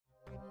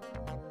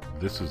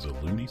This is a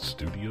Looney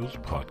Studios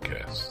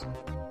podcast.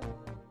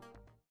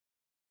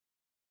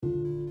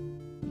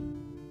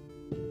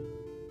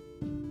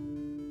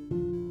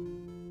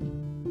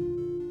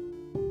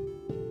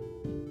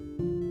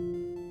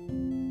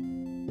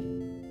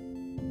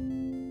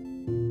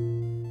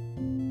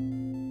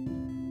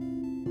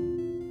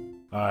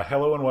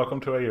 Hello and welcome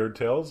to Ayerd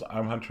Tales.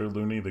 I'm Hunter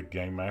Looney, the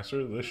Game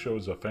Master. This show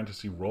is a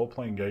fantasy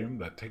role-playing game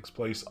that takes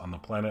place on the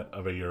planet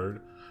of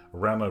Ayerd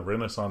around the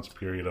Renaissance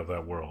period of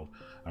that world.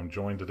 I'm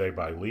joined today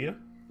by Leah.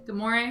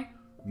 Gamore.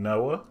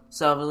 Noah.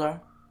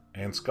 Salvador.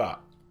 And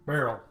Scott.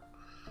 Meryl.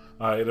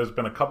 It has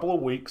been a couple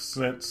of weeks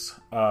since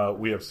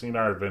we have seen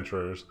our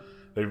adventurers.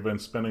 They've been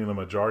spending the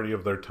majority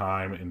of their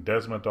time in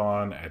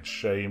Desmodon at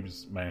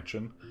Shay's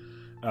mansion.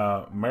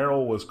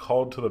 Meryl was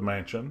called to the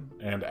mansion,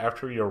 and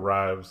after he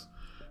arrives,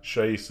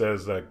 Shay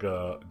says that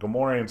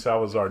Gamore and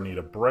Salazar need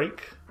a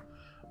break,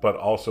 but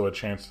also a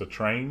chance to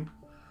train,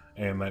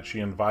 and that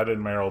she invited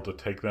Meryl to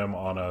take them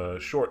on a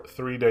short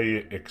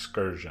 3-day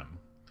excursion.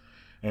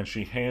 And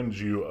she hands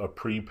you a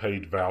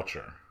prepaid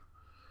voucher.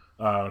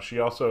 She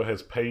also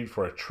has paid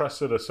for a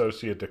trusted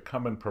associate to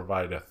come and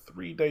provide a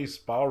 3-day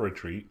spa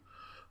retreat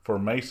for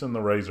Mason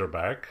the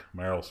Razorback,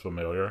 Meryl's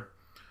familiar,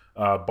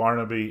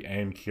 Barnaby,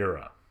 and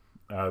Kira.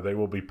 They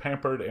will be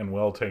pampered and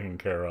well taken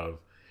care of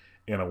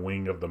in a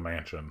wing of the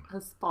mansion.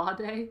 A spa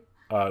day?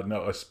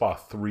 No, a spa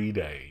 3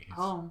 days.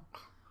 Oh,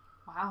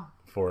 wow.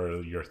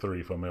 For your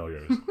 3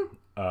 familiars.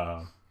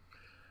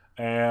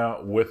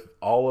 And with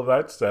all of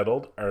that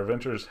settled, our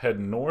adventurers head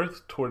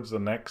north towards the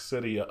next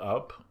city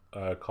up,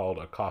 called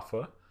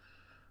Akafa.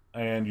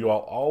 And you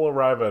all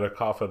arrive at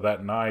Akafa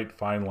that night,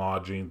 find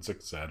lodgings,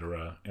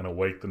 etc., and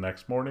awake the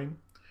next morning.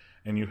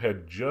 And you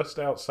head just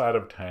outside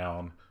of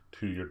town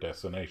to your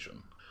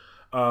destination.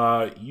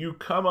 You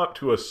come up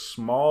to a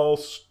small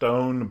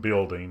stone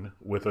building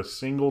with a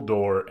single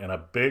door and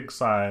a big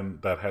sign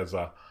that has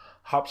a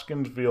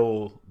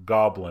Hopkinsville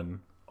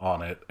goblin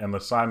on it, and the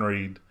sign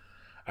reads,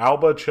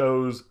 Alba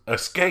chose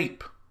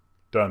Escape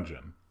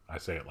Dungeon. I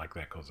say it like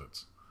that because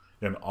it's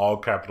in all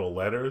capital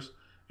letters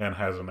and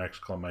has an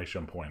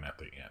exclamation point at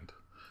the end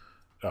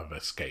of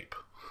Escape.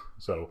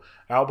 So,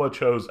 Alba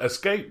chose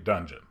Escape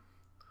Dungeon.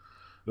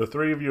 The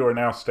 3 of you are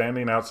now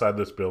standing outside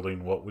this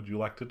building. What would you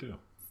like to do?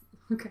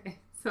 Okay,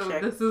 so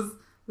Check. this is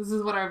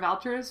what our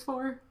voucher is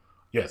for?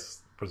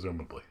 Yes,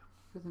 presumably.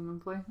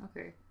 Presumably?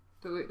 Okay.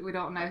 So we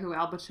don't know who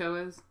Albacho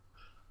is?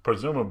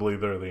 Presumably,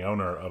 they're the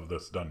owner of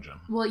this dungeon.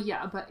 Well,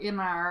 yeah, but in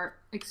our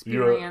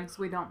experience,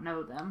 we don't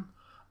know them.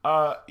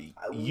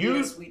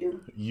 Yes, we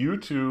do. You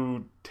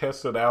two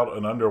tested out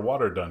an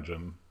underwater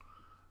dungeon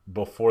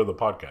before the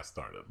podcast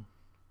started.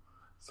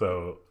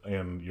 So,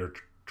 in your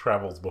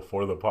travels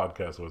before the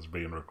podcast was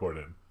being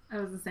recorded. I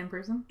was the same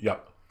person?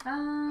 Yep.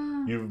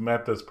 You've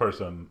met this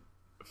person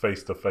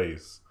face to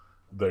face.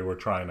 They were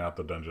trying out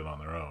the dungeon on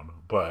their own,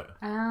 but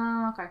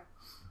Okay.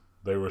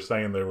 they were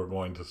saying they were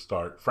going to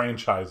start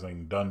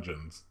franchising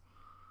dungeons,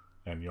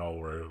 and y'all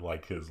were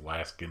like his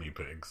last guinea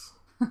pigs.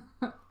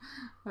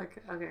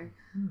 Okay.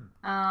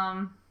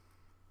 Meryl,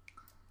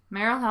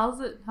 how's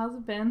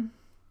it been?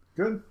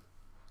 Good.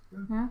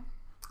 Yeah?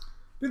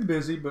 Been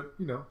busy, but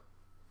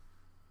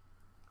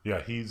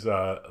Yeah, he's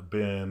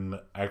been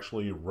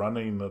actually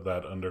running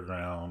that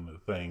underground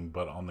thing,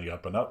 but on the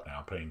up and up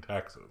now, paying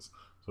taxes.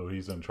 So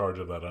he's in charge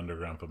of that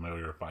underground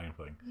familiar fighting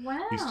thing.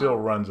 Wow. He still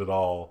runs it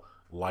all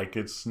like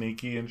it's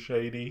sneaky and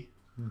shady,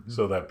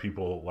 so that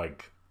people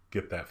like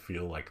get that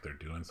feel like they're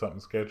doing something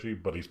sketchy,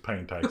 but he's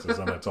paying taxes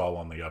and it's all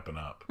on the up and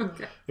up.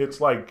 Okay. It's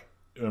like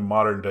in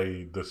modern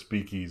day the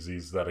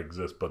speakeasies that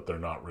exist, but they're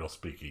not real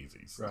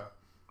speakeasies. right.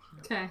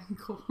 Okay,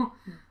 cool.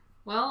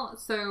 Well,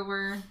 so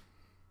I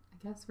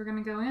guess we're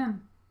gonna go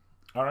in.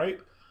 All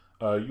right.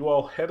 You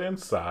all head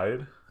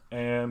inside,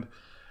 and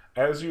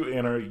as you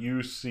enter,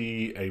 you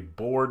see a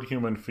bored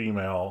human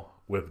female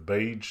with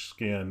beige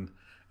skin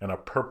and a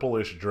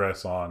purplish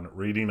dress on,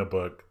 reading a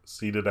book,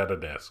 seated at a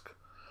desk.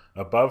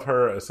 Above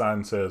her, a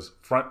sign says,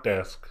 Front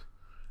Desk,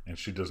 and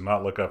she does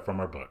not look up from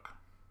her book.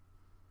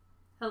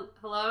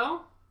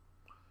 Hello?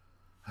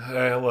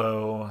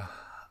 Hello,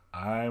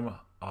 I'm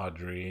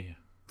Audrey.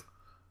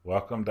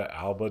 Welcome to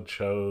Alba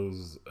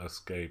Cho's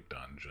Escape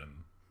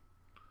Dungeon.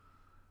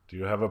 Do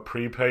you have a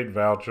prepaid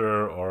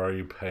voucher, or are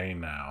you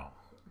paying now?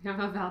 We have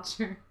a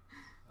voucher.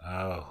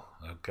 Oh,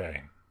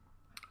 okay.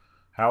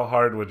 How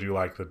hard would you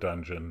like the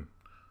dungeon?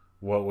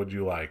 What would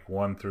you like,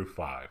 1 through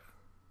 5?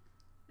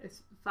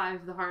 Is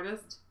 5 the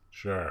hardest?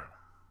 Sure.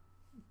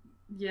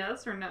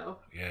 Yes or no?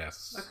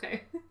 Yes.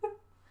 Okay.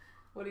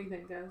 What do you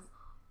think, guys?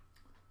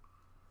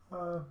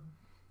 I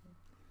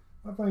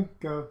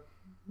think I'm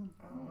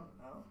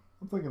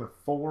thinking of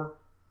 4.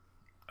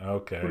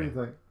 Okay. What do you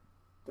think?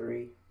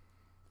 3.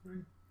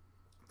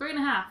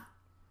 3.5.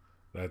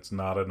 That's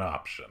not an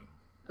option.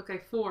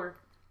 Okay, 4.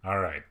 All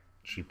right.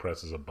 She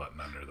presses a button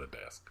under the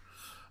desk.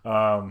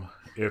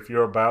 If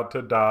you're about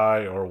to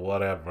die or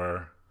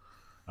whatever,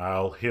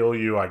 I'll heal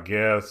you, I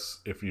guess,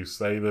 if you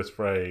say this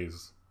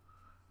phrase,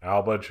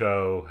 Alba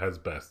Cho has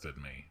bested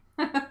me.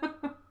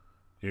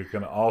 You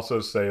can also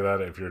say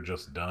that if you're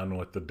just done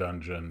with the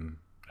dungeon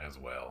as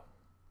well.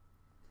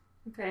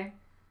 Okay.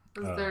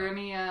 Is there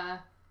any,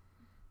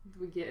 do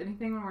we get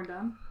anything when we're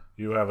done?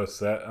 You have a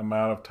set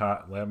amount of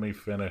time. Let me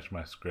finish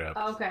my script.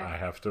 Oh, okay. I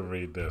have to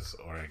read this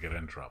or I get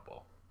in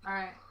trouble. All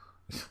right.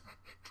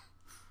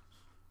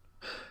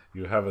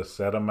 You have a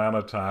set amount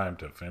of time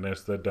to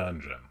finish the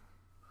dungeon.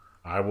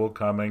 I will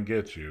come and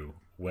get you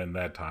when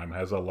that time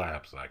has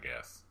elapsed, I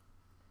guess.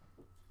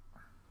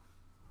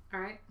 All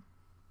right.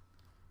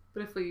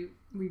 But if we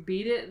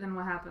beat it, then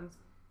what happens?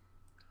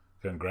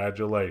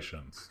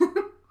 Congratulations.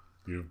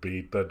 You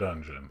beat the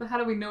dungeon. But how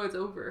do we know it's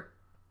over?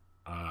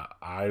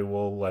 I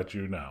will let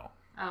you know.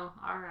 Oh,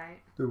 all right.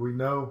 Do we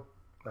know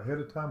ahead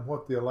of time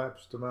what the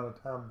elapsed amount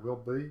of time will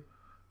be?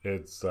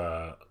 It's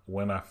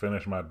when I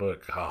finish my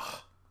book.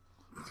 Oh.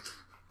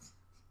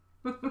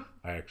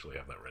 I actually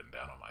have that written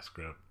down on my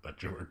script that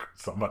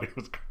somebody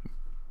was.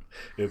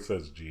 It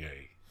says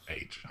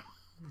GAH.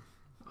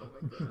 Oh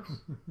my gosh.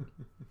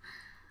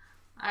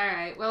 All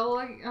right. Well,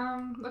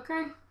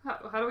 okay.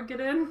 How do we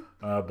get in?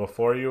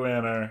 Before you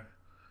enter,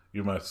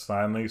 you must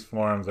sign these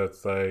forms that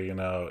say,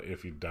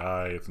 if you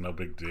die, it's no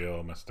big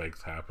deal.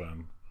 Mistakes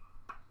happen.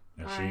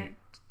 And all she right.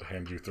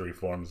 hands you 3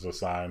 forms to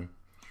sign.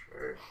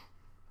 Sure.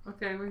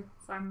 Okay, we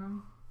sign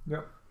them.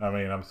 Yep. I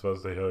mean, I'm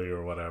supposed to heal you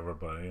or whatever,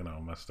 but,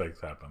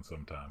 mistakes happen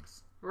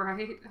sometimes.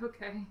 Right.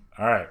 Okay.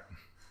 All right.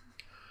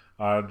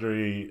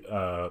 Audrey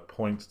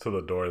points to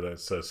the door that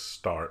says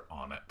start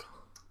on it.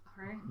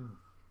 All right.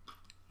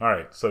 All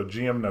right, so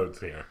GM notes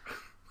here.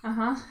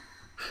 Uh-huh.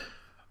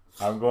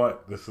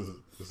 This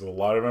is a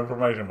lot of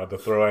information I'm about to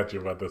throw at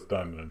you about this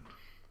dungeon.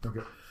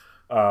 Okay.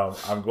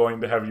 I'm going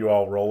to have you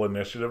all roll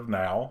initiative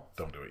now.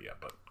 Don't do it yet,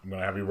 but I'm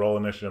going to have you roll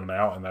initiative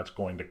now, and that's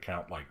going to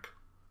count like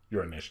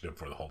your initiative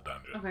for the whole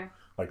dungeon. Okay.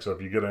 Like, so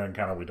if you get an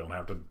encounter, we don't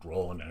have to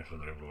roll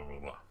initiative, blah, blah,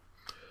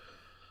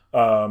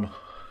 blah.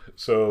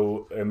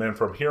 So, and then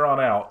from here on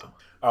out,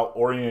 I'll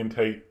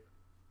orientate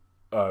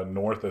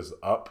north as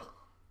up.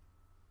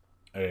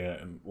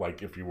 And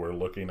like if you were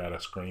looking at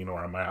a screen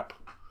or a map,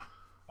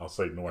 I'll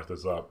say north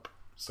is up,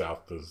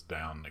 south is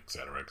down,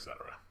 etc.,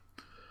 etc.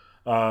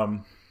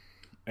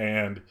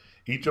 And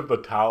each of the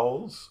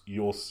tiles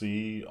you'll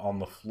see on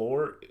the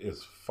floor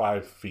is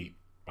 5 feet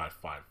by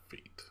 5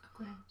 feet.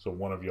 Okay. So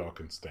one of y'all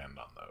can stand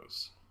on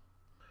those.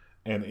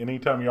 And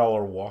anytime y'all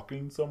are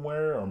walking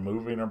somewhere or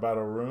moving about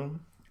a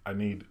room, I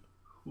need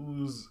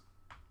who's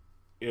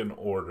in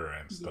order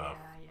and stuff.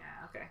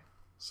 Yeah, okay.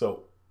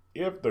 So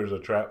if there's a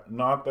trap,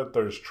 not that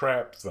there's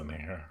traps in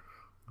here,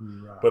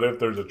 Right. but if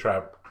there's a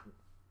trap,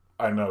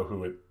 I know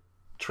who it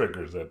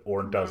triggers it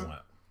or doesn't.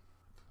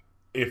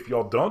 If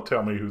y'all don't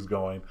tell me who's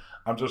going,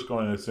 I'm just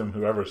going to assume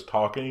whoever's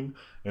talking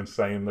and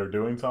saying they're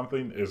doing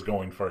something is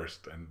going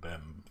first, and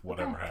then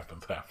whatever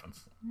happens,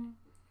 happens.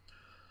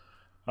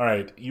 All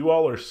right, you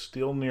all are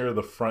still near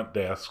the front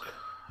desk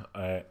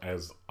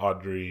as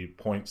Audrey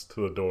points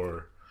to the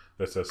door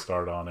that says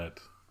start on it.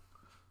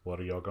 What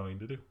are y'all going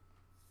to do?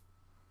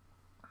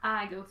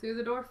 I go through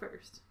the door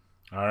first.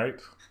 All right.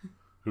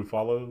 Who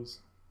follows?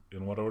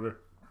 In what order?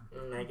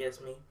 I guess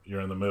me.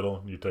 You're in the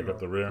middle. You take up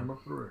the rear. Come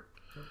up the rear.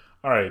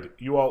 All right.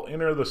 You all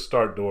enter the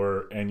start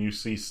door and you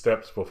see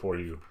steps before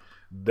you.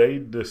 They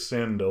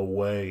descend a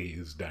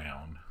ways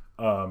down.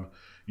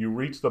 You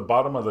reach the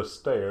bottom of the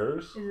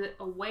stairs. Is it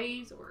a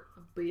ways or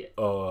a bit?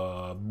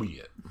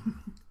 Bit.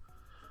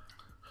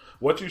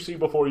 What you see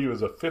before you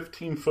is a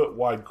 15-foot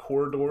wide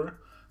corridor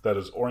that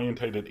is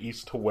orientated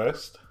east to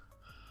west.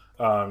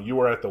 You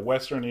are at the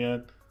western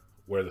end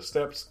where the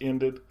steps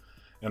ended,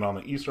 and on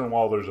the eastern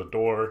wall there's a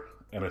door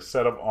and a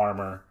set of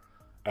armor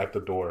at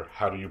the door.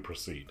 How do you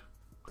proceed?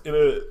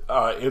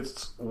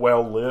 It's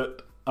well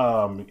lit.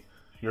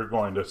 You're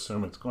going to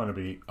assume it's going to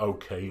be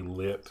okay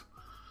lit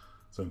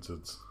since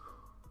it's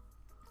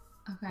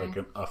like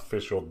an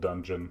official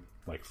dungeon,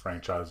 like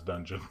franchise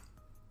dungeon.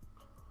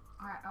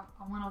 Alright,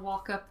 I want to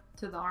walk up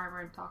to the armor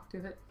and talk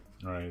to it.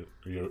 Alright,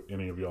 are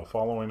any of y'all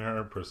following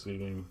her,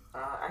 proceeding?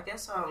 I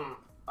guess I'm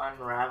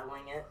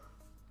unraveling it.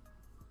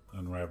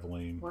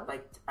 Unraveling. What?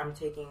 Like, I'm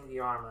taking the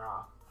armor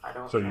off. I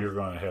don't... So you're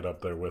going to head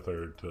up there with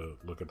her to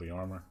look at the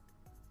armor?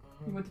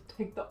 You want to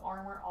take the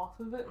armor off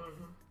of it?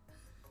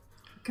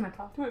 Can I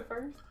talk to it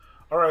first?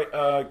 Alright,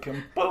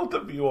 can both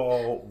of you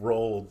all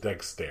roll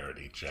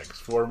dexterity checks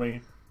for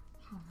me?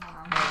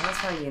 Oh, that's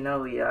how you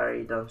know we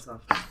already done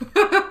something.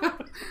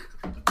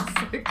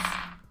 6.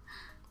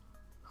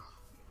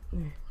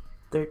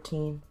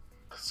 13.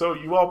 So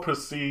you all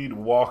proceed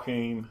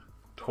walking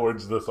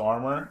towards this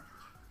armor,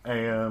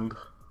 and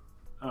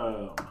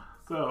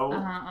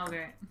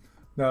Okay.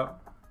 Now,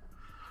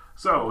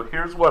 so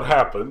here's what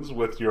happens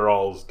with your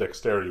all's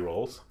dexterity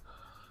rolls.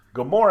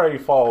 Gomorrah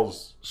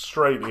falls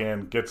straight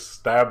in, gets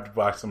stabbed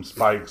by some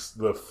spikes.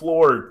 The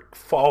floor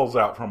falls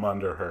out from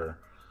under her.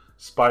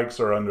 Spikes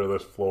are under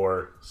this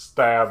floor.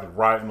 Stabbed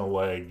right in the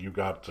leg. You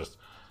got just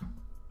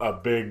a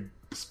big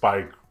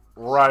spike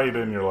right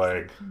in your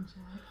leg.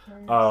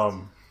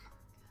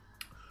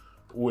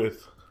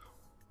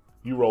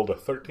 You rolled a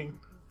 13.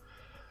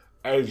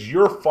 As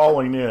you're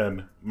falling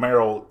in,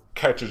 Meryl,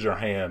 catches your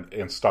hand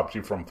and stops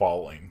you from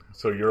falling.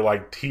 So you're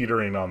like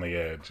teetering on the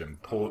edge, and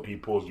he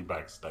pulls you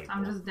back stable.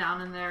 I'm just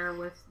down in there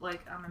with,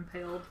 like, I'm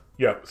impaled.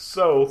 Yep,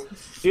 so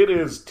it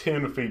is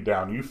 10 feet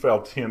down. You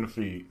fell 10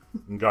 feet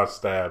and got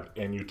stabbed,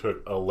 and you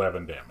took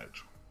 11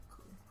 damage.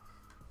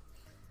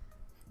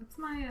 That's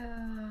my,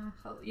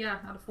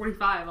 out of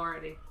 45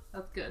 already.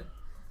 That's good.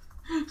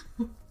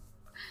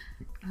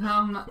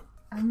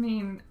 I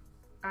mean,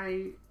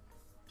 I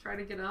try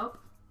to get up.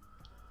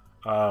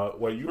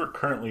 Well, you are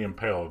currently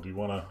impaled. Do you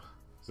want to...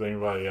 Is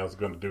anybody else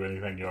going to do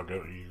anything? You're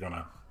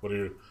gonna... What are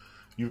you...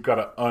 You've got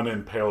to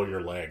unimpale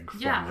your leg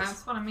from Yeah, this.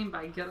 that's what I mean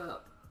by get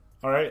up.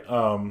 Alright,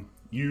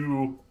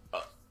 you,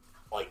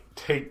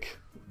 take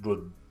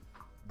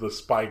the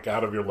spike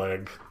out of your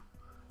leg.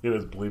 It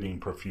is bleeding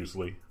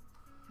profusely.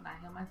 Can I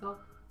heal myself?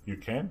 You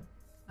can.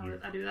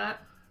 I do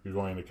that? You're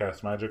going to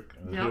cast magic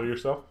and Yep. heal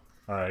yourself?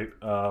 Alright,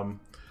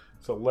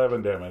 it's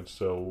 11 damage,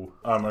 so,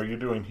 are you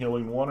doing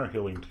healing 1 or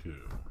healing 2?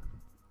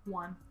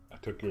 1. I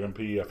took your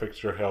MP, I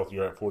fixed your health,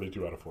 you're at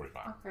 42 out of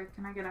 45. Okay,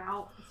 can I get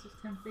out? It's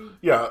just 10 feet.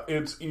 Yeah,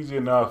 it's easy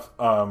enough,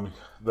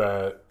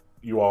 that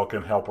you all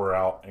can help her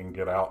out and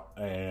get out,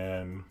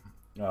 and,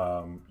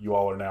 you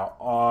all are now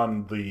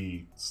on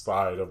the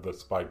side of the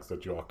spikes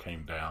that you all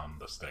came down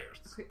the stairs.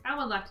 Okay, I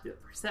would like to do a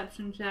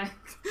perception check.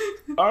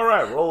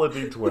 Alright, roll a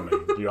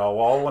d20. Do y'all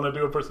all want to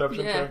do a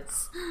perception check?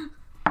 Yes.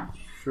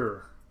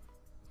 Sure.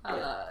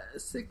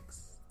 16?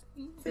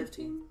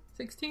 15.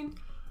 16?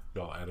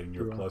 Y'all adding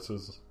your Sure.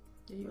 pluses?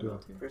 Yeah, you Yeah. will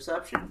too.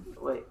 Perception.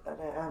 Wait, I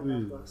didn't have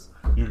no plus.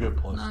 You get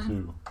plus 9.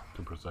 2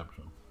 to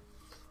perception.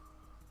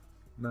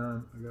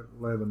 9. I got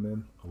 11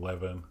 then.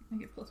 11, I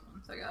get plus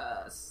 1, so I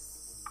got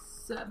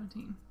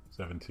 17.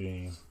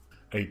 17,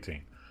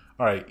 18.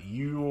 Alright,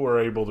 you were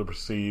able to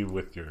perceive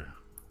with your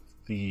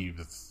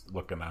thieves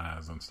looking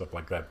eyes and stuff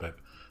like that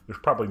there's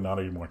probably not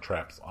any more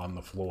traps on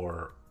the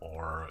floor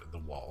or the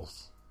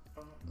walls.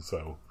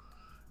 So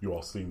you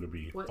all seem to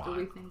be What fine. do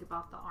we think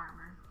about the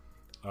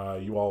armor?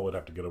 You all would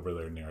have to get over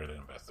there near it and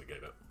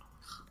investigate it.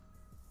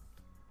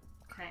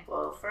 Okay.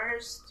 Well,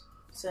 first,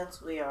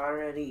 since we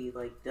already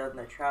done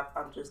the trap,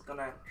 I'm just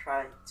gonna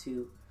try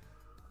to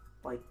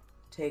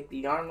take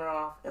the armor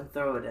off and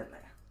throw it in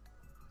there.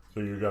 So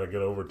you got to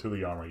get over to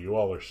the armor. You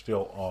all are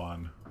still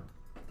on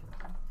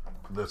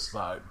this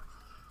side.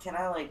 Can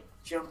I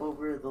jump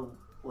over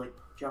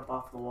jump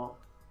off the wall?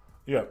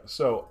 Yeah,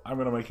 so I'm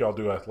going to make y'all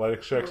do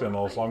athletics checks, and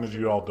as long as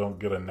you all don't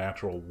get a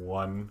natural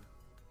 1,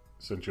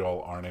 since you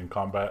all aren't in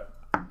combat,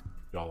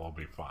 y'all will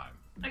be fine.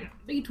 I got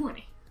a big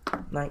 20.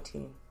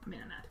 19. I mean,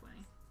 a nat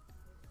 20.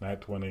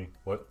 Nat 20,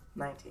 what?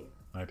 19.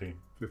 19?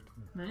 15.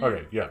 Man.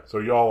 Okay, yeah, so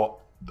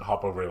y'all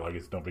hop over it like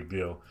it's no big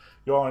deal.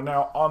 Y'all are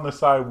now on the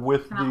side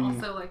with Can I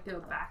also do a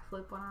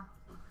backflip when I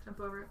jump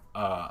over it?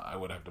 I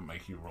would have to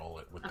make you roll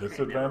it with Okay,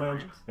 disadvantage. never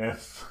mind.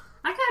 Yes.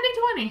 I got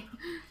a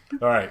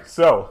D20. Alright,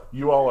 so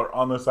you all are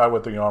on the side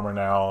with the armor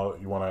now.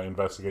 You want to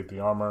investigate the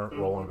armor?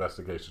 Roll an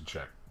investigation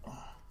check.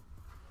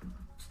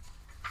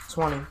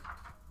 20.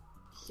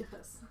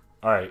 Yes.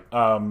 Alright,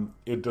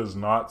 it does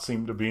not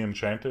seem to be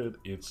enchanted.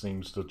 It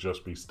seems to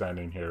just be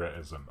standing here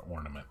as an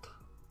ornament.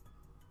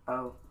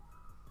 Oh.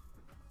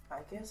 I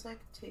guess I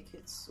could take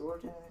its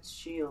sword and its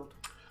shield.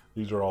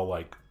 These are all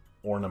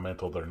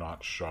ornamental. They're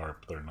not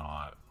sharp.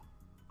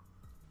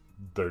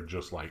 They're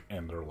just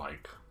and they're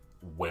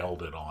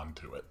welded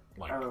onto it.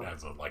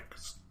 As a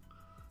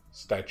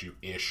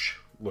statue-ish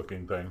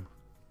looking thing.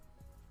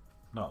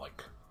 Not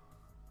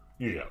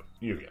you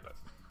get it.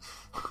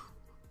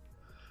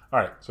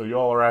 Alright, so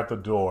y'all are at the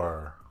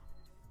door.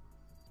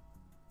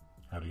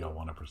 How do y'all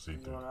want to proceed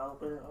You to want to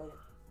open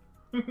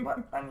it? What?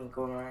 I mean,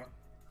 going around.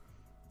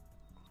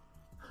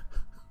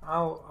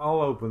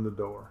 I'll open the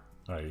door.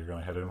 Alright, you're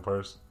gonna head in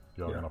first?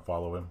 Y'all Yeah. gonna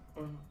follow him?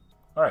 Mhm.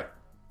 Alright.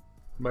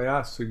 May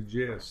I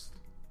suggest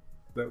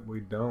that we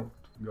don't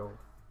go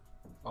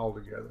all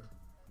together?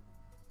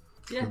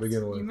 Yes,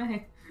 begin with. you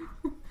may.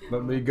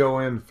 Let me go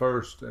in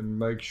first and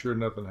make sure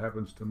nothing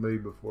happens to me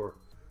before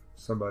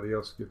somebody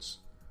else gets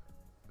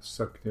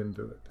sucked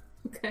into it.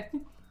 Okay.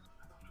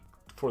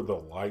 For the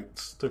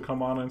lights to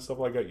come on and stuff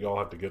like that, y'all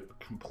have to get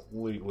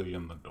completely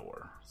in the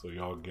door. So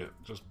y'all get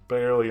just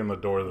barely in the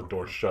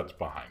door shuts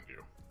behind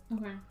you.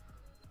 Okay.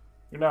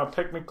 You're now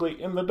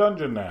technically in the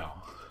dungeon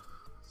now.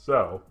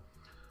 So,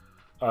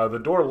 the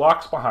door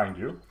locks behind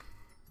you,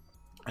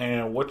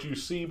 and what you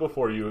see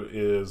before you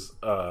is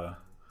a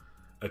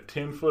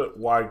 10-foot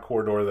wide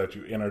corridor that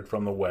you entered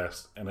from the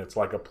west, and it's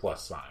like a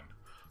plus sign.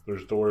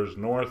 There's doors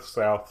north,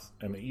 south,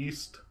 and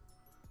east.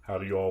 How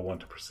do you all want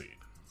to proceed?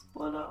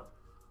 Split up.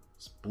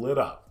 Split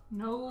up.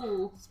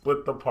 No.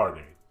 Split the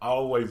party.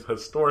 Always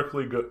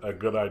historically a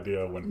good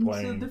idea when Into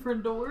playing.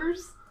 different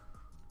doors?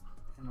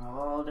 And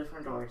all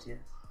different doors, yes.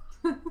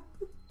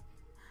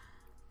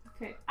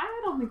 Okay,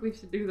 I don't think we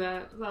should do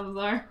that,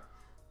 Salazar.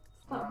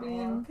 Stop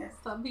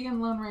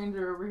being Lone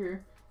Ranger over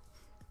here.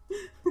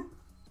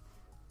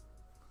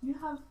 You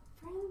have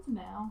friends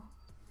now.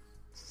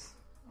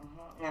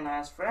 And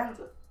as friends,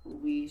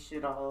 we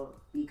should all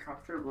be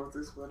comfortable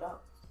to split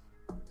up.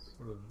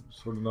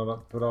 Sort of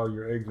not put all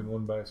your eggs in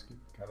one basket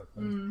kind of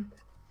thing.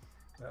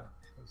 Yeah.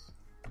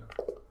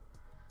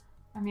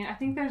 I mean, I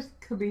think there's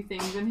could be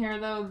things in here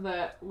though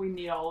that we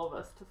need all of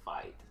us to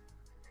fight.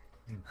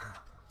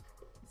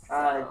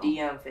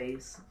 DM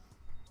face.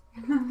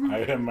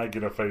 I am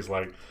making a face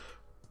like,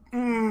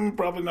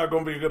 probably not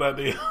going to be a good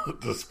idea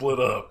to split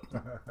up.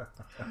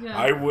 Yeah.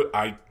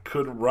 I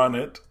could run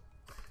it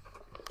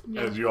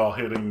Yeah. as you all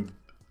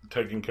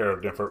taking care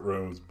of different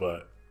rooms,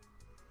 but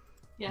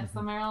Yeah, so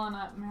Meryl and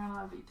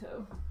I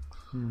veto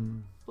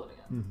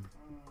splitting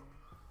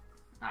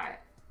up. Alright.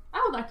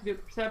 I would like to do a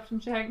perception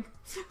check.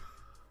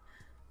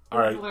 all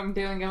right, That's what I'm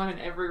doing, going in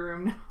every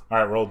room now. all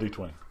right, roll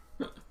d20.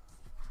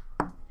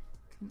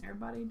 Can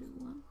everybody do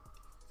one?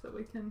 So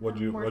we can What'd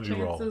have you- more what'd you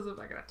roll? chances of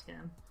I got a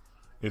 10.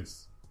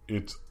 It's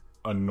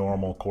a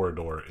normal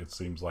corridor. It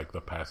seems like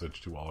the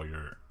passage to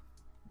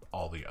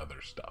all the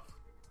other stuff.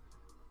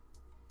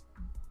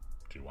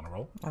 Do you want to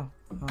roll?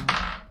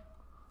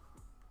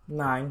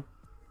 9.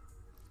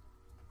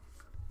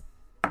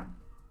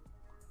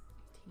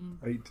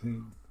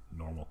 18.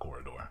 Normal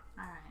corridor.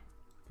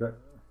 Alright. Okay.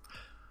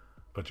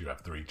 But you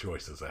have 3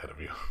 choices ahead of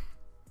you.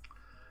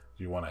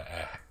 Do you want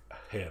to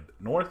head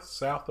north,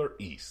 south, or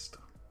east?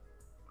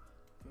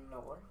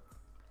 North.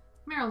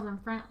 Meryl's in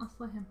front. Let's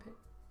let him pick.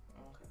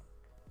 Okay.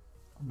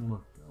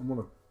 I'm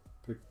gonna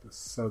pick the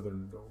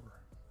southern door.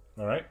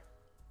 All right.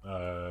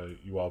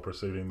 You all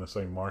proceeding the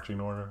same marching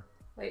order?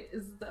 Wait,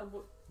 is that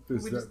what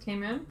Is we that- just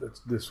came in? That's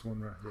this one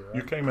right here.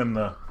 You Right? came in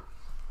the.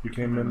 You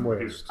came in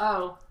west.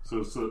 Oh. So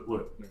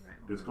look, You're right.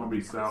 it's going to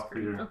be south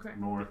here, Okay.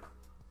 north.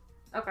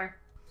 Okay.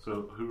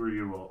 So who are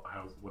you all?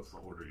 What's the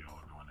order y'all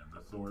are going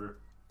in? This order?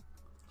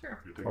 Sure.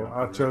 You're taking Oh, up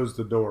I the- chose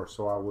the door,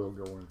 so I will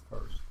go in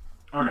first.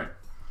 Okay.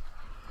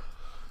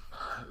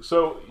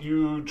 So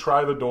you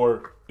try the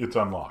door. It's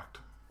unlocked.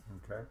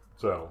 Okay.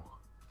 So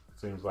it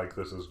seems like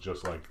this is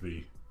just like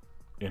the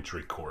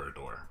entry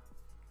corridor.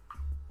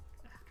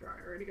 After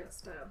I already got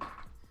stabbed.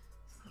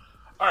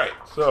 All right.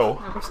 So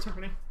Now we're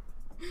starting.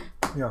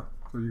 Yeah.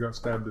 So you got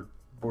stabbed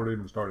before it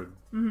even started.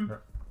 Mm-hmm.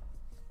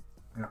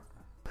 Yeah.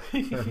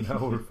 And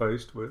now we're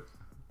faced with.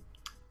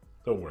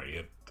 don't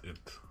worry.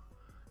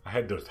 I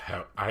had to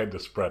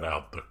spread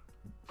out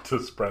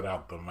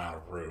the amount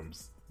of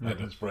rooms. I had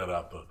to spread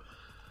out the.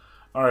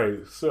 All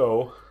right.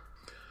 So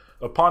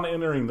upon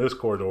entering this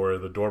corridor,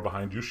 the door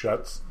behind you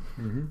shuts.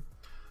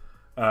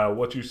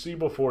 What you see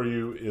before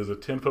you is a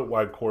 10-foot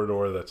wide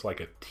corridor that's like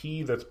a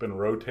T that's been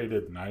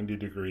rotated 90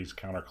 degrees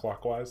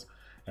counterclockwise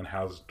and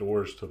has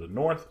doors to the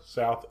north,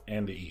 south,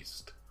 and the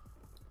east.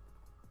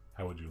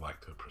 How would you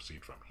like to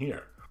proceed from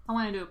here? I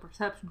want to do a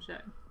perception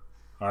check.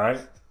 All right.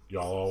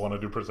 Y'all all want to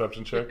do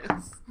perception check?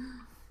 Yes.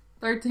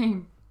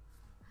 13.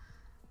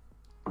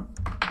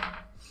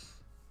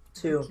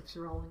 2. Keeps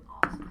rolling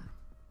off.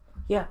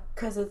 Yeah,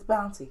 because it's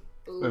bouncy.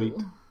 Ooh. 8.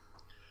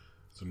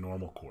 It's a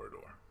normal corridor.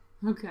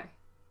 Okay.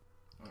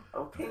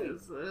 Okay.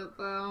 Is it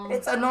though?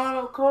 It's a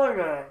normal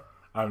corridor.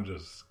 I'm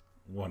just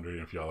wondering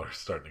if y'all are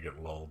starting to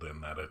get lulled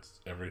in that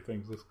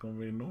everything's just going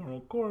to be a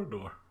normal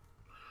corridor.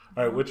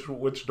 All right,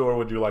 which door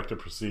would you like to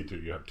proceed to?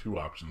 You have 2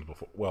 options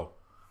before. Well,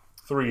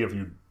 3 if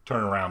you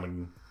turn around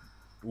and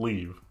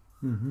leave.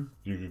 Mm-hmm.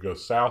 You could go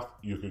south.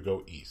 You could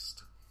go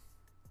east.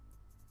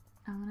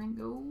 I'm gonna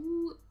go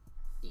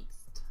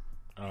east.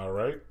 All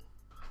right.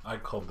 I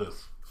call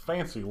this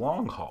fancy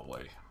long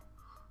hallway.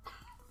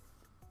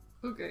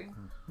 Okay.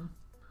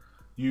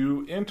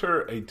 You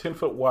enter a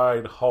 10-foot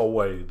wide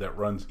hallway that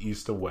runs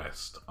east to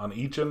west. On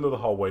each end of the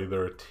hallway,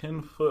 there are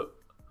 10-foot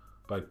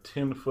by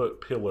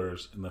 10-foot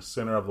pillars in the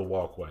center of the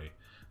walkway,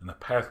 and the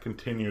path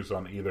continues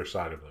on either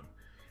side of them.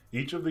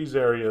 Each of these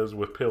areas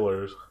with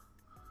pillars,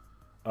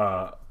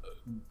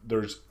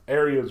 there's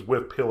areas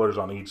with pillars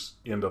on each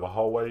end of the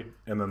hallway,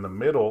 and in the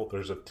middle,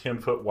 there's a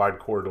 10-foot wide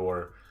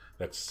corridor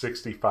that's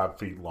 65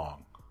 feet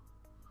long.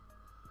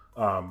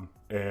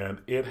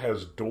 And it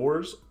has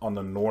doors on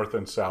the north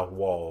and south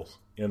walls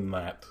in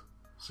that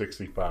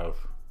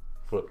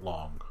 65-foot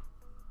long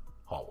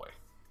hallway.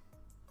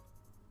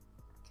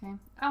 Okay.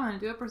 I want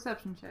to do a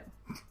perception check.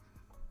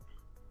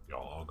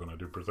 Y'all all gonna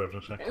do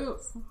perception check? Ooh.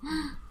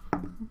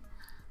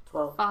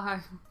 12.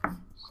 5.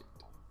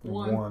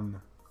 One.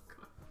 1.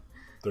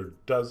 There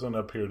doesn't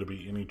appear to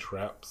be any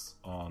traps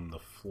on the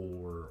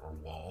floor or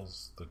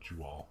walls that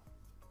you all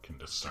can I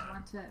discern.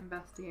 want to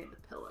investigate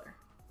the pillar.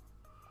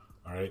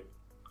 All right.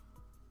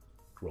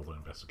 Roll the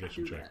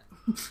investigation Do check.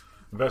 that.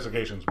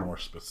 Investigation's more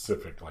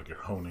specific, like you're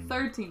honing.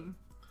 13.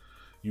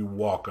 You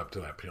walk up to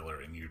that pillar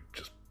and you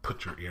just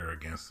put your ear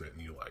against it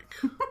and you like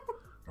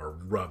are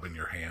rubbing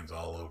your hands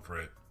all over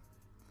it.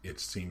 It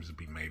seems to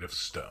be made of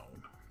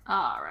stone.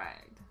 All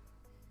right.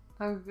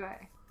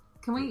 Okay.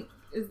 Can we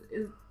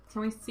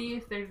can we see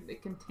if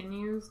it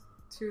continues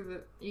to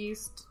the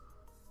east?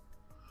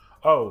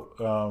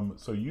 Oh,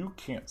 so you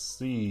can't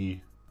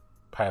see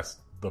past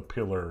the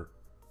pillar,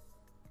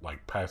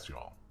 like past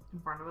y'all. In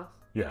front of us?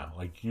 Yeah,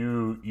 like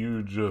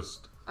you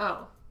just,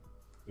 Oh.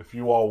 if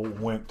you all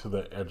went to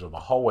the edge of the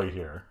hallway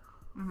here,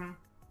 Mm-hmm.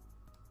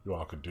 you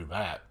all could do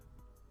that.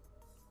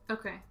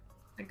 Okay.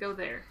 I go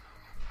there.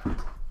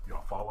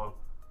 Y'all follow?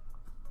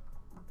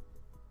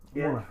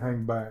 I want to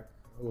hang back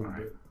a little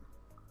bit.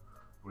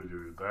 We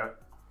do that.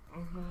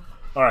 Mm-hmm.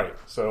 All right,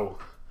 so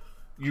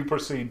you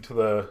proceed to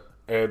the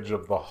edge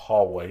of the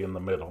hallway in the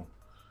middle.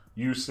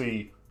 You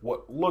see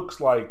what looks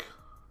like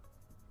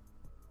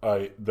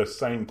the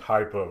same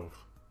type of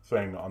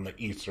thing on the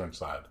eastern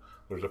side.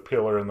 There's a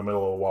pillar in the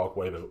middle of the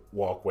walkway. The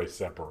walkway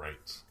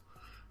separates.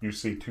 You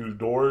see two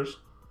doors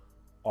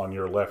on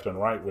your left and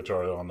right, which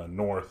are on the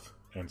north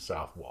and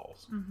south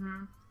walls.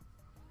 Mm-hmm.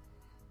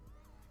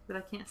 But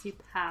I can't see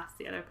past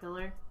the other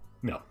pillar.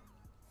 No.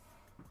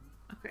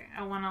 Okay,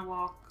 I want to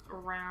walk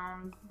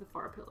around the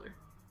far pillar.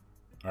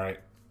 All right.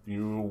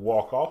 You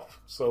walk off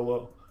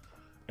solo,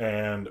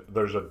 and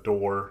there's a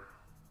door,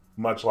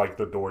 much like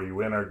the door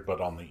you entered, but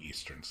on the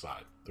eastern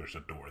side. There's a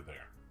door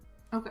there.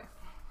 Okay.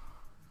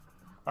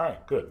 All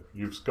right, good.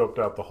 You've scoped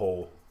out the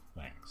whole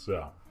thing.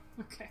 So,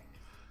 Okay.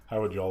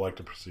 how would y'all like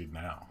to proceed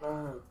now?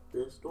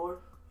 This door?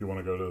 You want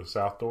to go to the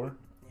south door?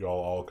 Y'all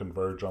all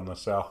converge on the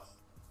south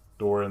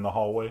door in the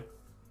hallway?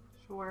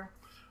 Sure.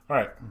 All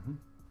right.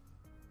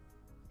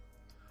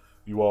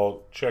 You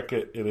all check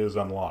it. It is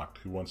unlocked.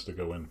 Who wants to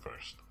go in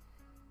first?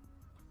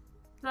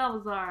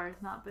 Salazar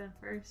has not been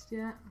first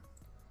yet.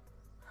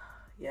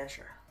 Yeah,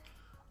 sure.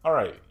 All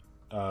right.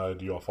 Do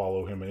you all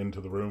follow him into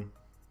the room?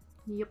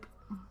 Yep.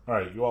 All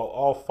right. You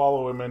all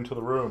follow him into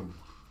the room.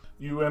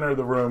 You enter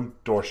the room.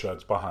 Door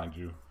shuts behind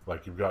you,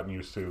 like you've gotten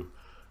used to.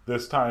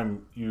 This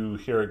time you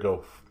hear it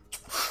go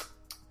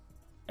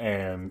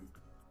and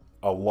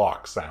a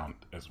lock sound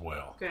as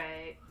well.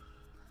 Great.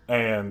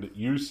 And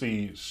you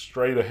see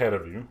straight ahead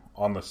of you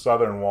on the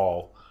southern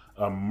wall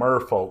a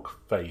merfolk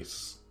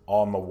face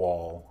on the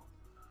wall,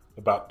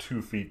 about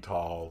 2 feet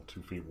tall,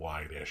 2 feet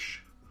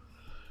wide-ish.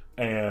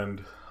 And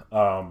We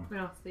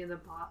don't see the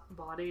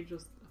body,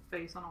 just a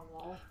face on a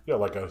wall. yeah,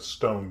 like a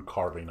stone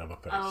carving of a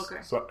face. Oh,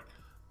 okay. So,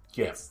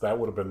 yes, that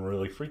would have been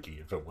really freaky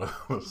if it was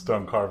a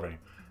stone carving.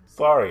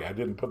 Sorry, I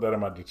didn't put that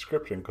in my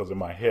description because in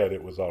my head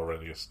it was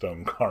already a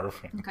stone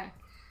carving. Okay.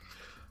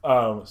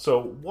 So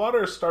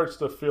water starts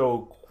to fill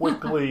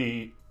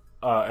quickly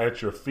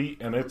at your feet,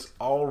 and it's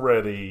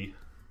already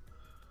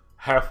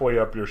halfway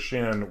up your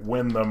shin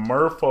when the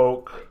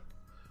merfolk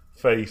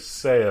face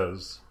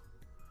says,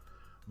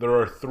 "There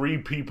are 3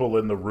 people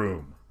in the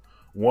room.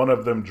 One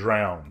of them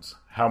drowns.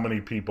 How many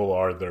people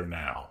are there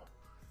now?"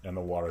 And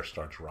the water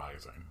starts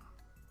rising.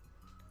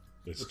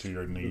 It's to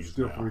your There's knees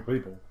still now. 3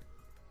 people.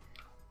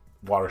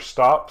 Water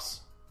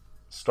stops,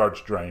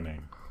 starts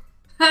draining.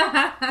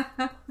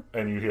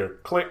 And you hear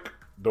click,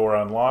 door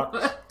unlocks,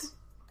 What?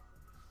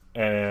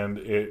 and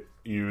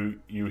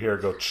you hear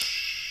it go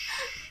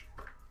shh.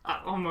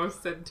 I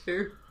almost said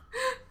 2.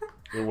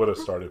 It would have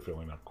started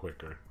filling up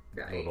quicker.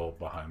 A Right. little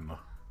behind the.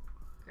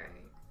 Great.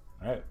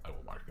 Alright, I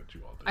will mark that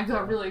you all did. I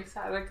got really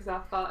excited because I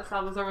thought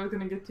Salazar was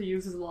going to get to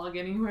use his log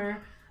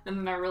anywhere, and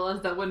then I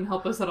realized that wouldn't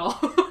help us at all.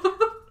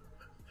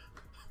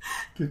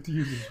 Get to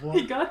use this He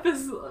one. got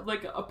this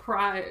like a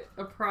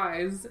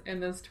prize in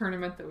this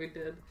tournament that we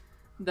did.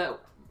 That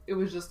it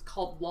was just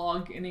called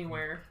Log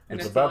Anywhere, and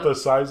It's about on- the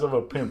size of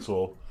a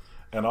pencil,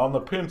 and on the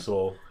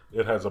pencil,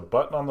 it has a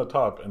button on the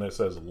top, and it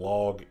says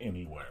 "Log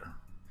Anywhere."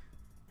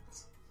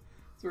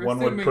 so we're one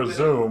would assuming that it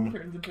presume-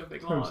 turns into a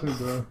big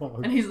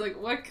log. And he's like,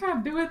 "What can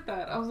I do with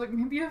that?" I was like,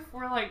 "Maybe if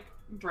we're like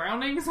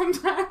drowning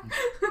sometime."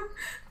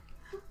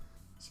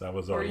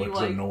 Salazar Or you, looks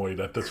like, annoyed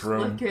at this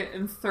room. Flick it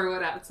and throw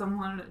it at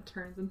someone, and it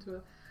turns into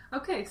a.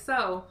 Okay,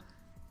 so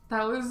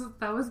that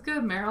was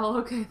good, Meryl.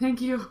 Okay,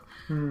 thank you.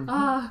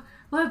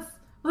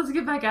 Let's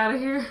get back out of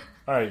here.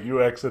 Alright,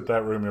 you exit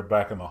that room, you're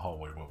back in the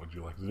hallway. What would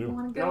you like to I do?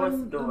 want to go North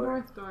in the door.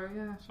 north door.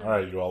 Yeah, sure.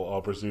 Alright, you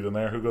all proceed in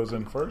there. Who goes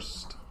in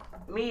first?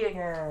 Me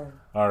again.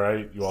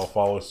 Alright, you all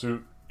follow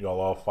suit. You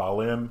all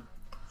file in.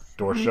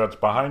 Door shuts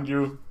behind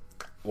you.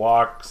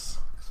 Locks.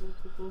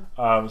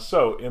 Cool.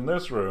 So, in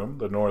this room,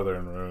 the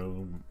northern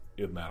room,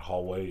 in that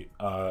hallway,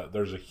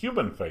 there's a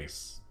human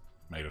face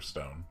made of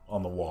stone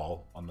on the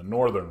wall, on the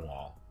northern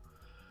wall.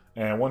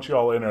 And once you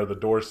all enter, the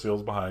door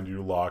seals behind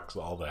you, locks,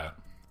 all that.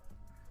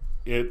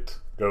 It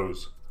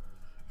goes,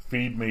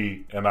 "Feed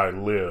me and I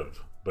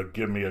live, but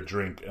give me a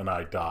drink and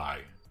I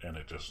die." And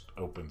it just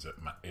opens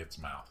its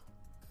mouth.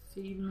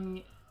 Feed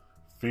me.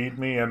 "Feed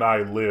me and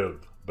I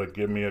live, but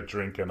give me a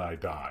drink and I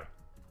die."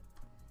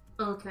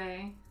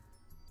 Okay.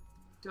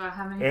 Do I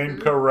have any food?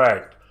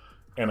 Incorrect.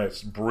 And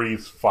it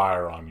breathes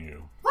fire on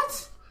you.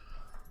 What?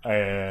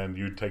 And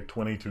you take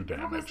 22 I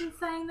damage. wasn't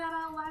saying that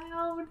out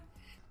loud.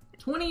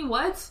 20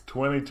 what?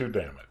 22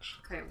 damage.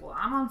 Okay, well,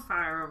 I'm on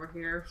fire over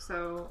here,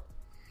 so...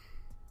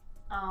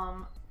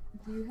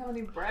 do you have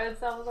any bread,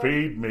 Salazar?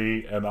 Feed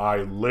me and I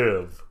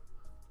live,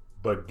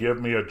 but give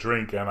me a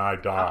drink and I I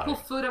pull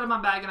die. food out of my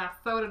bag and I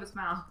throw it in his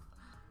mouth.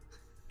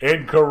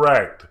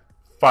 Incorrect.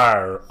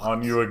 Fire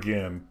on you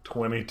again.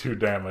 22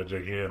 damage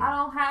again. I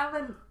don't have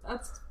it.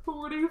 That's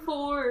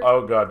 44.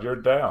 Oh god, you're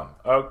down.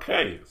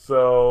 Okay,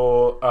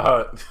 so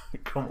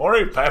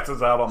Komori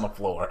passes out on the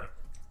floor.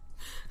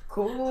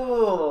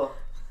 Cool.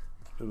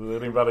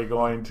 Is anybody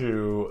going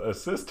to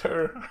assist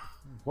her?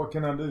 What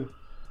can I do?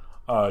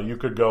 You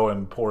could go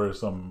and pour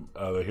some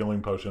the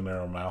healing potion in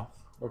her mouth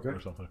Okay. or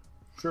something.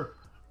 Sure.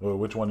 Well,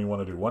 which one you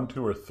want to do? 1,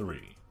 2, or 3?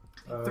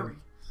 3.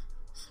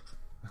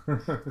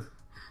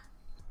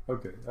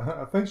 Okay.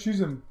 I think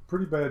she's in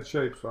pretty bad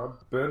shape, so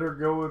I better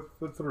go with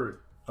the 3.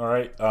 All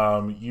right.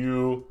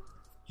 You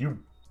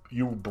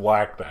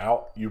blacked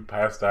out. You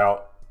passed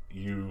out.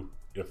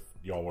 If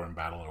y'all were in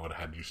battle, I would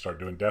have had you start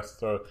doing death.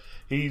 So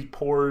he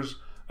pours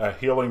a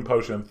healing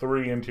potion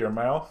 3 into your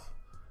mouth.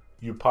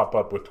 You pop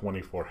up with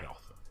 24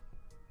 health.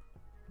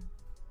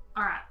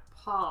 Alright,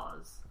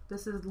 pause.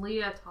 This is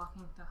Leah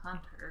talking to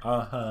Hunter.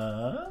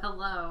 Uh-huh.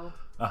 Hello.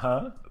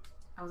 Uh-huh.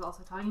 I was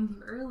also talking to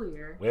you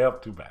earlier. Well,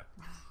 too bad.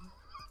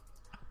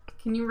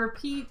 Can you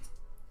repeat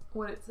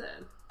what it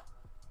said?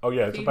 Oh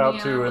yeah, it's Feed about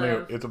me to and I anyway.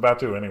 live. It's about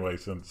to anyway,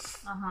 since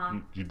Uh-huh.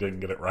 you didn't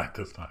get it right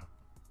this time.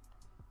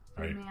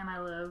 All right, Feed me and I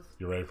live.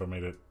 you ready for me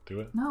to do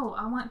it? No,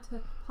 I want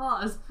to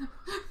pause.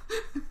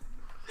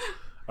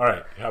 All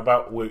right. How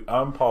about we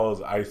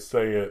unpause? I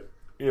say it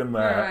in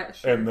that, Alright,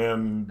 sure. and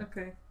then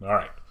Okay. all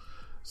right.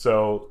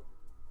 So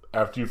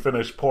after you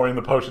finish pouring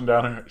the potion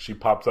down her, she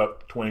pops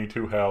up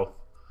 22 health.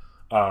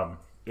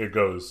 It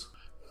goes,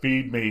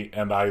 "Feed me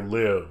and I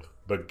live,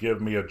 but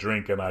give me a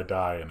drink and I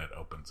die," and it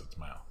opens its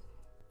mouth.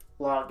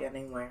 Log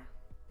anywhere.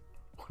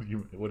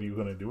 What are you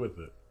going to do with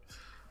it?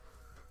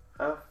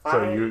 A So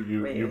fire.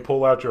 you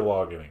pull out your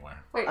log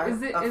anywhere. Wait, A-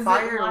 is it a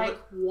fire like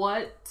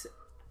what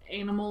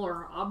animal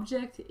or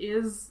object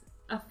is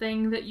a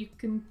thing that you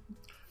can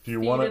Do you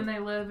feed want and to? they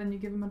live and you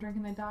give them a drink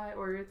and they die?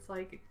 Or it's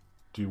like,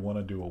 Do you want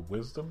to do a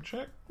wisdom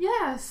check?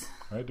 yes.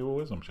 All right, do a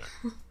wisdom check.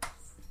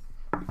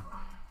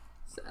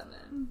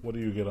 7. What do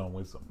you get on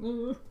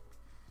wisdom?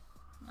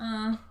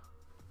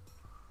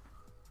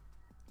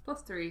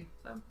 +3.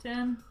 So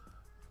 10.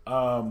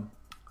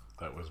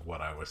 That was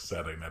what I was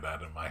setting it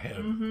at in my head.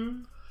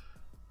 Mm-hmm.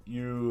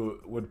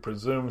 You would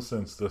presume,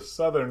 since the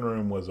southern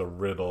room was a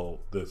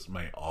riddle, this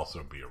may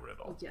also be a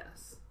riddle.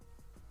 Yes.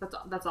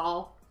 That's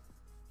all.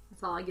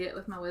 That's all I get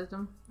with my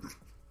wisdom.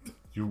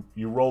 You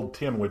rolled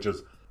 10, which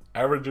is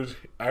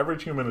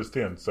average human is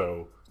 10,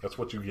 so that's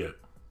what you get.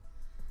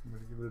 I'm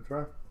going to give it a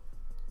try.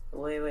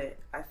 Wait.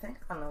 I think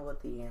I know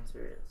what the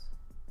answer is.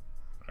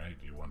 Right?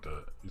 You want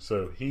to?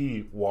 So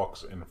he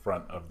walks in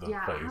front of the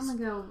Yeah, face. I'm gonna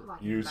go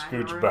like You back of the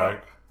scooch room.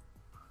 back.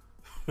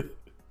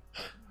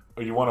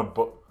 Oh, you want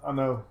to? I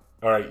know.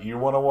 All right, you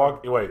want to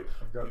walk? Wait.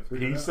 I've got it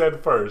figured He out. said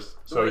first,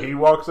 so Wait. he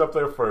walks up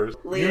there first.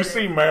 Leah. You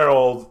see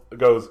Meryl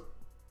goes,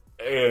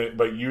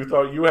 but you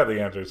thought you had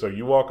the answer, so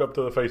you walk up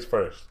to the face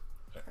first.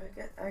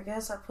 I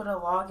guess I put a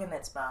log in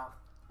its mouth.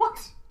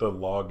 What? The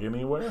log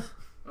anywhere?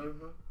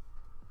 Mm-hmm.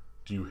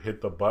 Do you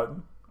hit the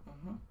button?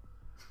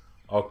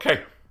 Mm-hmm.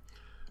 Okay.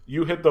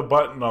 You hit the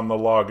button on the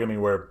log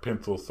anywhere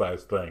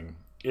pencil-sized thing.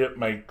 It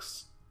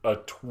makes a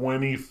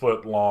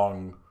 20-foot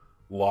long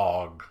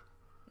log.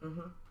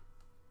 Mm-hmm.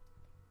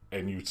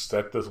 And you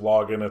set this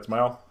log in its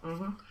mouth.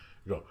 Mm-hmm.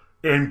 You go,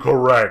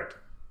 incorrect.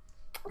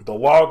 The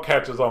log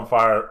catches on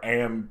fire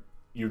and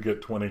you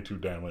get 22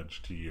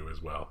 damage to you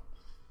as well.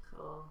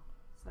 Cool.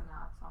 So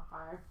now it's on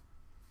fire.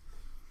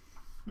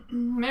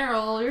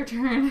 Meryl, your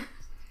turn.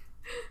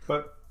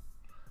 But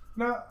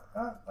no,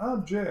 I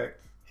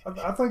object.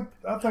 I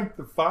think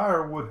the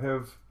fire would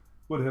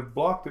have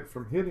blocked it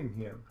from hitting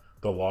him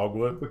The log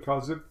would?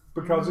 because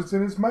it's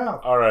in his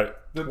mouth. All right.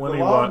 The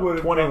log would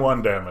have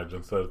 21 damage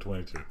instead of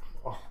 22.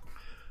 Oh,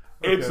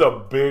 It's okay. a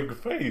big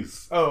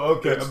face. Oh,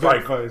 okay. It's a big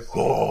like, face.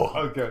 oh.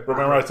 Okay.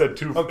 Remember I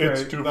said Okay.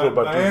 it's 2 the, foot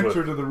by the 2 answer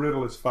foot. to the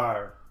riddle is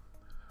fire.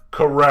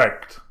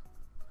 Correct.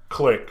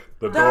 Click.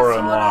 The door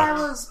That's what I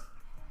unlocks. was.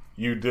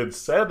 You did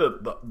set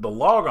the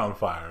log on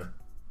fire,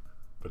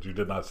 but you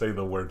did not say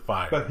the word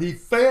fire. But he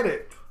fed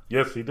it.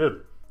 Yes, he did.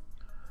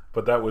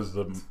 But that was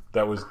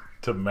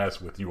to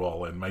mess with you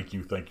all and make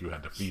you think you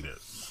had to feed it.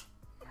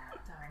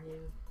 Darn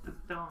you.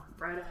 Throwing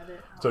bread at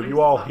it. So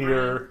you all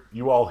hear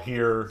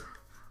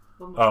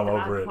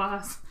over it.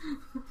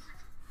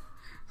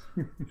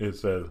 It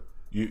says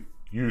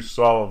you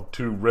solved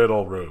 2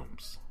 riddle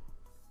rooms.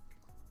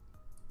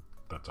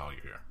 That's all you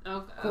hear.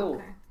 Okay, Cool.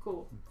 okay,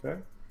 cool.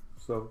 Okay.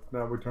 So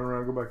now we turn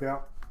around and go back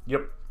out.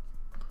 Yep.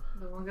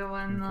 So we'll go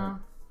in the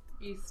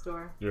east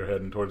door. You're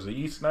heading towards the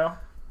east now.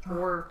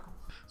 Or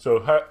So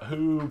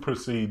who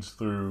proceeds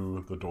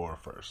through the door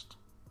first?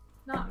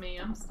 not me,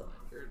 I'm still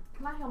injured.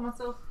 Can I heal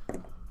myself?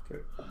 Okay.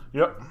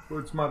 Yep. Well,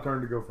 it's my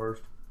turn to go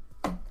first.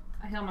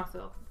 I heal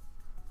myself.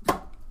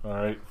 All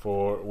right.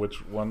 For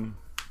which one?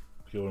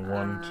 Healing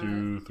 1,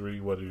 2, 3.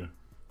 What do you?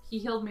 He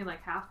healed me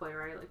like halfway,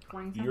 right? Like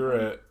 20 something?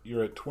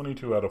 You're at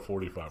 22 out of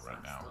 45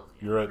 right now.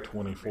 You're at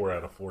 24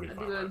 out of 45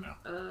 right now.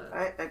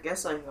 I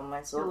guess I heal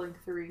myself. Healing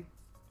 3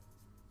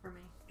 for me.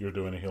 You're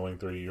doing a healing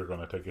 3. You're going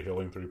to take a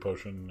healing 3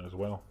 potion as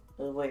well.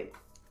 Wait.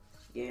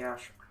 Yeah,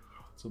 sure.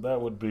 So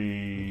that would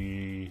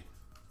be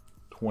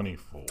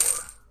 24.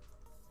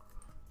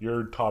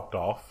 You're topped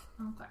off.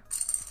 Okay.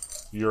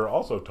 You're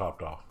also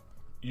topped off.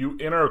 You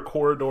enter a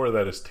corridor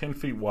that is 10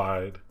 feet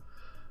wide.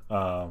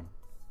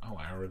 Oh,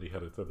 I already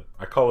had it said that.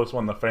 I call this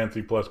one the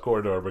Fancy Plus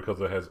Corridor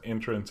because it has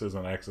entrances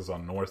and exits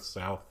on north,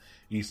 south,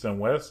 east, and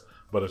west,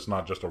 but it's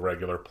not just a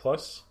regular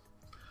plus.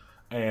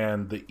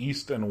 And the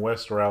east and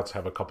west routes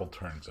have a couple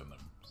turns in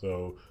them.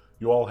 So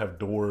you all have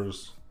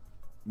doors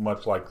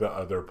much like the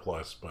other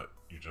plus, but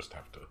you just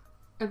have to...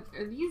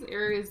 Are these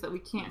areas that we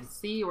can't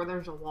see, or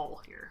there's a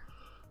wall here?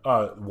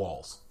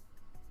 Walls.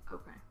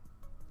 Okay.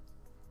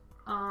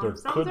 There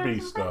could be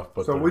stuff,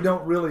 but so we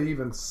don't really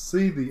even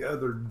see the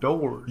other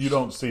doors. You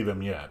don't see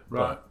them yet,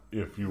 Right. but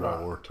if you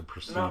all were to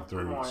proceed No,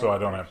 through, come so on, I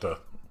don't have to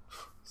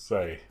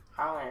say.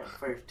 I went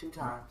first 2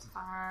 times.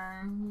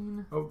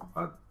 Fine. Oh,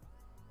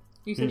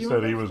 You He you said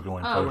went he first? was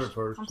going Oh. I first. went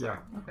first. I'm Yeah, sorry.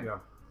 Okay. yeah.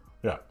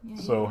 Yeah. Yeah,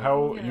 So you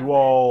how get you out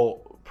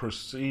all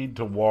proceed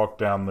to walk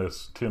down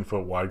this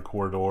 10-foot wide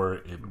corridor,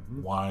 it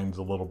winds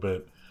a little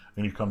bit,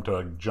 and you come to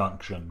a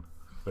junction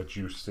that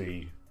you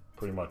see.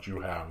 Pretty much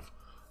you have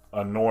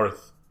a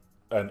north,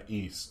 an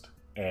east,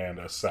 and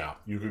a south.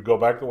 You could go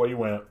back the way you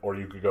went, or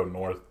you could go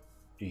north,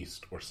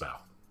 east, or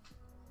south.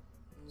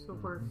 So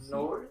we're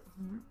North?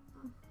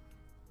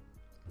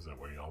 Is that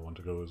where y'all want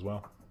to go as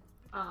well?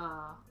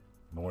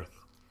 North.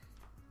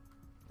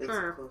 It's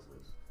Sure. the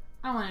closest.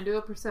 I want to do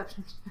a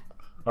perception check.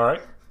 All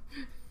right.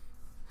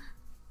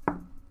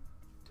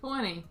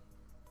 20.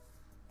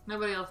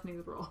 Nobody else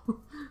needs to roll.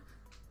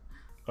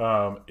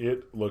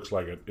 It looks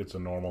like it's a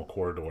normal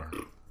corridor.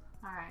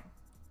 Alright.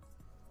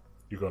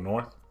 You go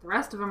north. The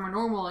rest of them are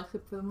normal,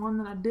 except for the one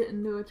that I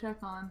didn't do a check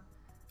on.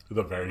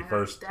 The very I got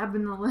first. stabbed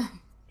in the leg.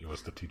 It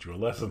was to teach you a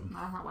lesson.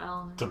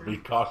 Well, To be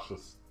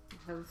cautious.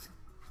 because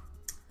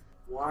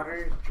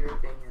Water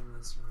dripping in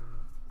this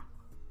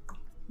room.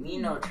 Me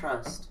no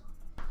trust.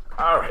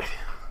 All right.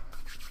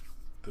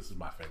 This is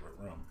my favorite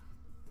room.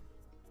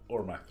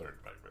 Or my third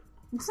favorite.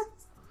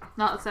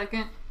 not the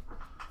second.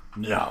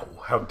 No,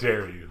 how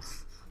dare you.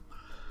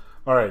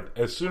 All right,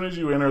 as soon as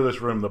you enter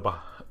this room,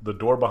 the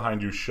door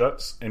behind you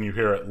shuts and you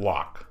hear it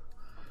lock.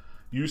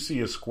 You see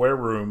a square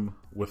room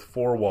with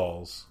 4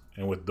 walls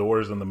and with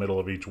doors in the middle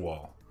of each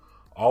wall.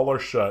 All are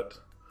shut.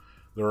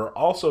 There are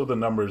also the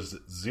numbers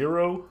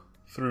 0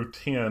 through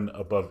 10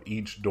 above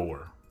each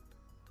door.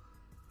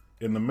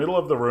 In the middle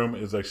of the room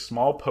is a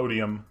small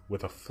podium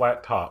with a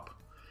flat top,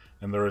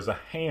 and there is a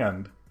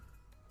hand,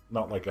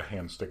 not like a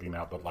hand sticking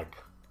out, but like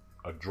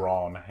a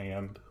drawn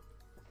hand,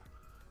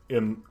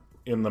 in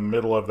the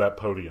middle of that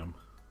podium.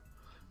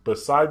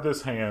 Beside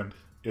this hand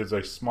is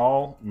a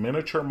small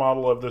miniature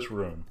model of this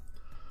room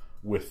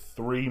with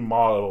 3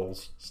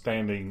 models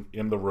standing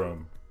in the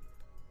room,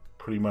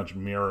 pretty much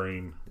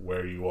mirroring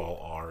where you all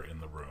are in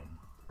the room.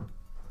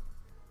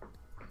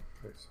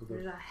 Okay, so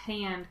There's a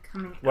hand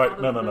coming Like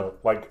out no, of no, the... no,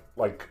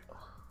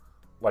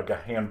 like a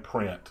hand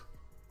print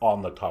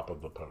on the top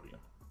of the podium.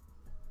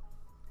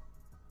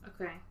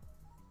 Okay.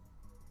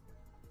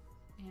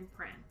 And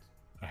print.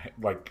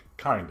 Like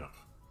kind of.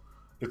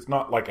 It's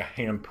not like a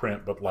hand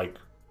print, but like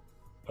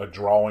a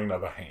drawing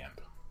of a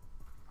hand.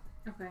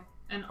 Okay.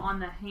 And on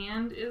the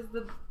hand is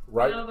the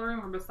Right. out of the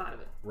room or beside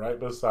it? Right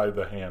beside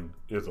the hand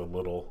is a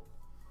little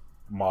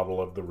model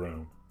of the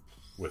room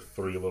with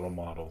 3 little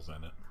models in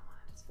it.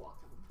 I just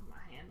walked up and put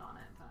my hand on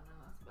it. I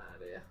know that's a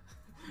bad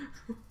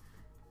idea.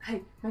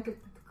 Hey, make a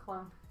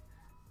clone.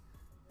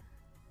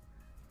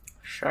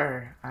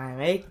 Sure, I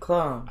make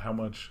clone. How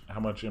much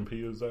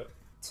MP is that?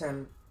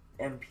 10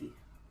 MP.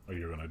 Are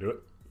you gonna do it?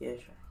 Yeah,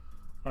 sure.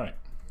 All right.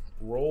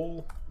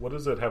 Roll. What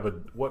does it have?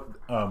 What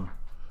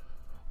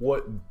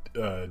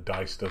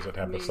dice does it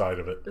have Me. beside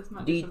of it? This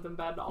might D- be something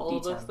bad to all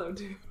of us, D10. though,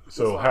 too.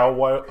 So how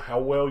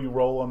well you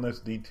roll on this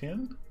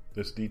D10?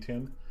 This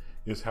D10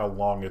 is how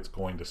long it's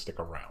going to stick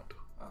around.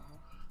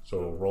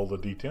 So roll the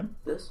D10.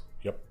 This?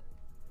 Yep.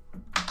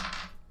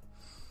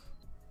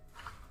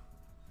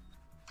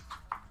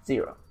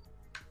 0.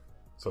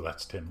 So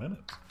that's 10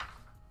 minutes.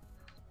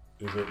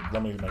 Is it?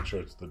 Let me make sure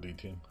it's the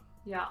D10.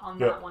 Yeah, on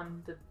Yep. that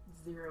one, the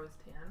 0 is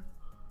 10.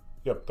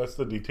 Yep, that's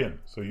the D10.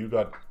 So you've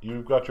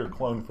got your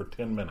clone for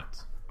 10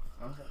 minutes.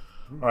 Okay.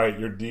 All right,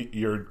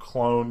 your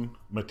clone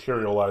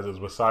materializes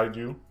beside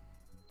you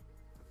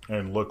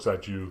and looks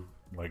at you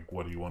like,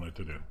 what do you want it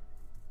to do?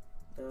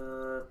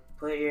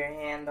 Put your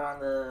hand on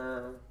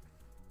the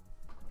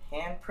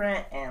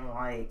handprint and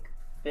like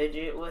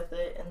fidget with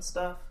it and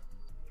stuff.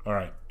 All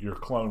right, your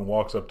clone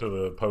walks up to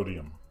the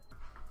podium,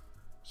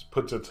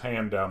 puts its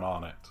hand down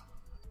on it,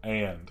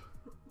 and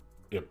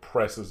it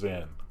presses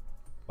in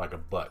like a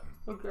button.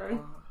 Okay.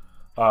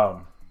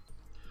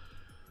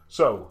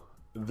 So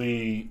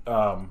the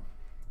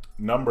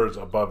numbers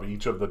above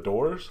each of the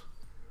doors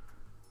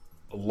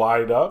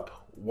light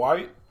up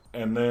white,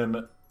 and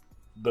then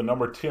the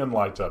number 10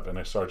 lights up, and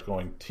it starts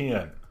going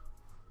 10,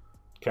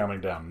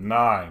 counting down.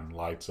 9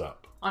 lights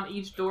up On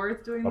each door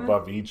it's doing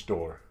above each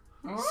door.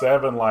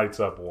 7 lights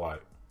up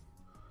white.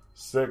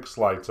 6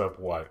 lights up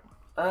white.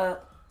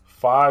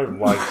 5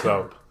 lights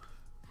up.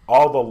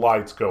 All the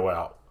lights go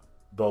out.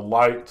 The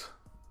light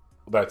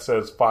that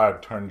says 5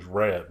 turns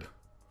red.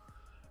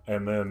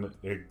 And then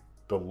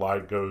the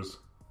light goes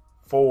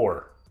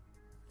 4.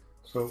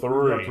 So 3.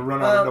 we have to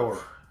run out the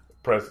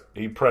door.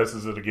 He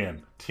presses it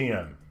again.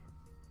 10.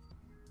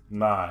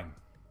 9,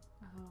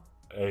 Oh.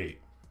 8,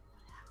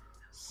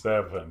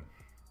 7,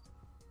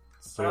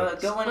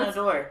 6, Go in the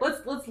door.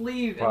 Let's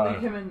leave and Five.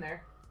 leave him in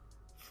there.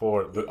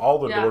 4. All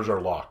the Yeah. doors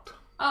are locked.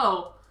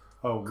 Oh,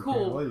 Oh, we Cool.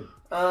 can't leave.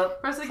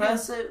 Press it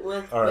Press it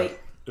with All right.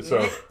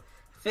 So,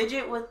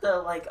 fidget with the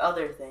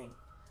other thing.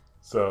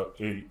 so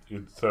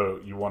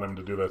you want him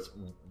to do this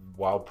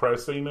while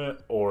pressing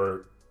it,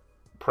 or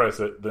press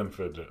it then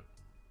fidget?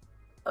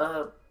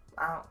 I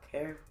don't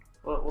care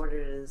what order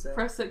it is in.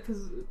 press it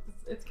because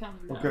it's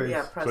counting down. Okay.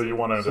 Yeah, press So it. you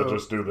want him So- to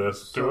just do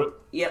this to so- it?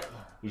 Yep.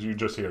 You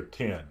just hear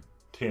 10,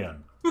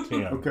 10,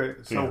 10. Okay,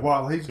 so 10,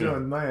 while he's 10,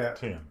 doing that,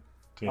 10,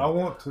 10. I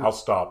want to I'll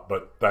stop,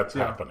 but that's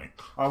Yeah. happening.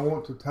 I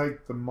want to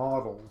take the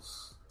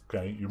models.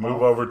 Okay, you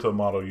move over to the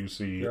model. You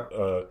see,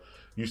 Yeah.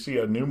 you see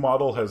a new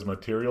model has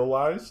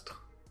materialized,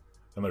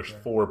 and there's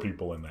Okay. 4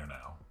 people in there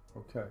now.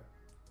 Okay.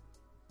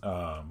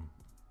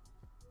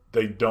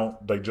 They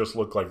don't. They just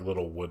look like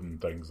little wooden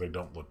things. They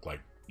don't look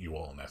like you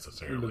all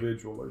necessarily.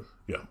 Individually.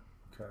 Yeah.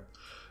 Okay.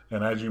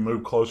 And as you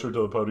move closer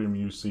to the podium,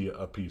 you see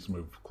a piece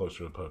move closer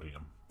to the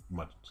podium,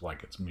 much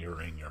like it's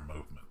mirroring your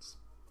movements.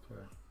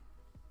 Okay.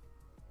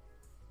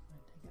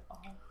 Take it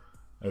all.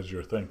 As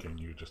you're thinking,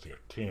 you just hear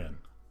 10,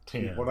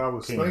 10. What I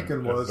was 10,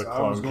 thinking as was the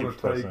I was clone gonna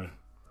keeps pressing. take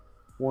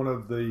one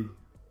of the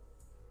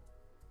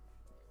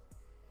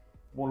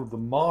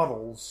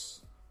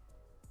models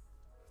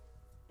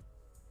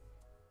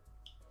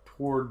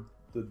toward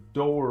the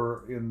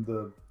door in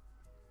the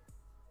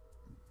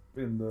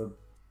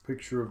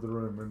picture of the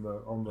room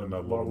on the In the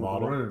little model of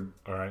model? the room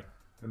All right.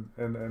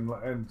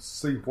 and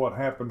see what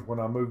happened when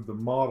I moved the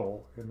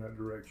model in that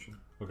direction.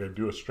 Okay.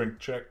 Do a strength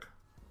check.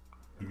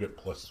 You get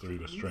 +3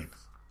 to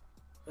strength.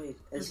 Wait,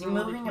 is he Roll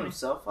a moving d20.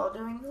 himself while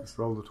doing this?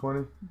 Roll the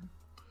 20.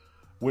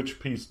 Which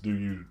piece do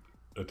you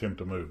attempt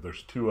to move?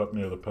 There's 2 up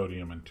near the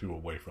podium and 2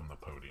 away from the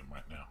podium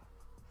right now.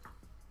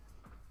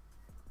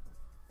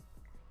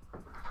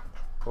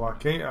 Well,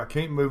 I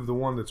can't move the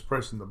one that's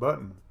pressing the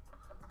button.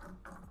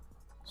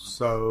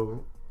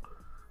 So,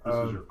 This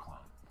is your clone.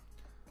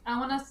 I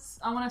want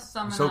to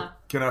summon so a.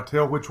 can I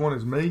tell which one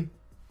is me?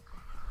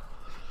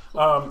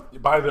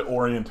 By the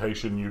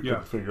orientation, you Yeah.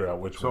 could figure out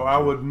which So one. I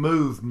would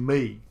move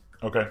me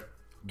Okay.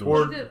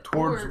 Move it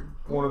towards forward.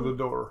 one of the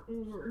door.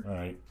 Over. All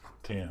right.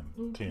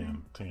 10,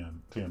 10,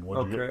 10, 10.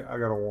 What'd you Okay, I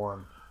got a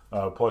 1.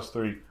 get?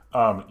 +3.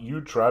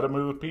 You try to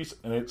move a piece,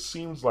 and it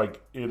seems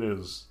like it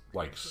is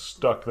like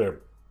stuck there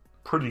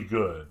pretty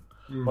good.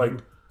 Mm-hmm. Like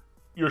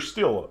you're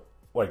still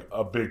like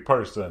a big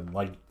person.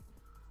 Like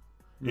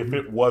if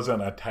it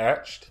wasn't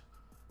attached,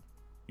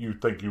 you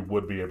think you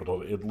would be able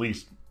to at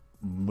least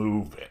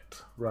move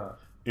it. Right.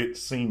 It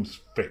seems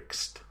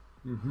fixed,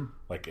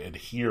 like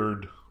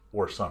adhered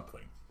or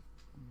something.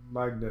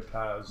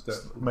 Magnetized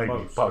at Maybe,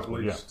 most,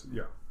 possibly, at least.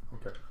 Yeah.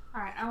 Okay.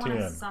 All right, I want 10,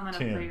 to summon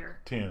 10, a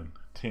bear. 10,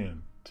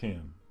 10,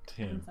 10,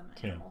 10, Summon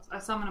 10. animals. I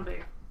summon a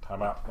bear.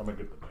 Time out. Let me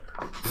get the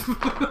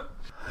bear.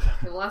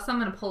 Okay, well, I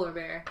summon a polar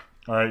bear,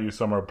 All right, you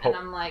summon a and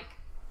I'm like,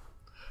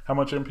 How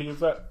much MP is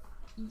that?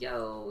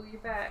 "Yo,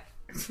 you're back."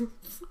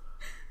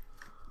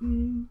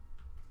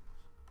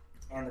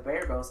 And the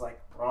bear goes like,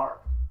 roar.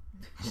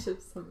 Should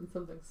have summoned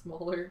something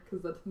smaller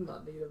because I did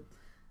not need him.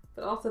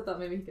 But I also thought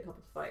maybe he could help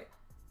us fight.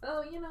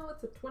 Oh,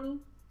 it's a 20.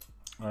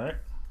 All right.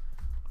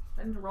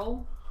 I need to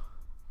roll.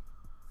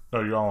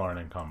 No, you all aren't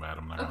in combat.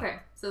 I'm not. gonna- Okay,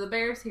 so the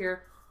bear's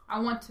here. I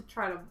want to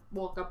try to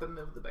walk up and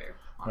move the bear.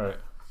 All right.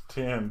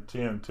 10,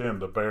 10, 10.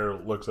 The bear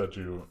looks at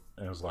you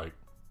and is like,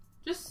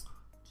 Just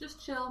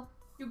chill.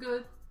 You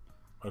good?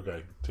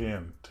 okay,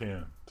 10,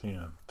 10,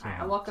 10, 10.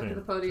 Alright, I walk up to 10,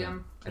 the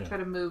podium. 10, I try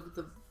to move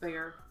the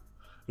bear.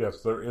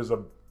 Yes, there is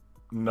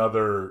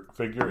another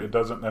figure. It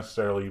doesn't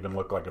necessarily even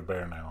look like a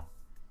bear now.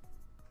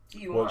 Do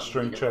you What want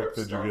strength me to check move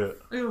did stuff? you get?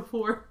 I have a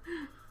 4.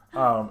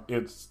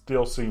 It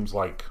still seems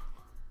like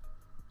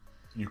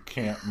you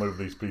can't move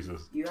these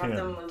pieces. You have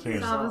to move 10,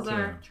 yourself.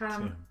 10, Try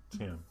 10,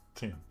 10,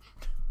 10,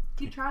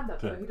 He tried that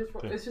though. He just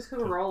it's just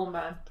because we're rolling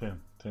bad.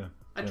 10, 10.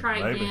 I 10. try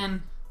Maybe.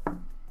 again. I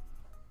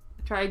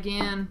try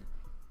again.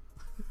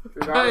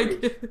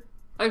 Garbage.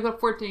 I got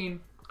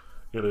 14.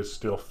 It is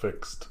still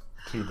fixed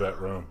to that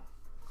room.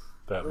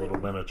 That little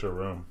miniature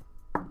room.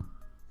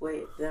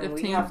 Wait, then 15.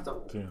 we have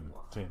to. 10,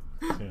 10,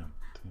 10,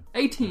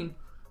 18.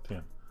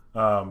 10.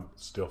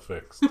 Still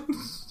fixed.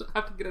 I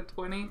have to get a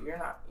 20. You're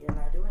not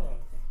doing anything.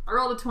 I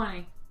rolled a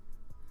 20.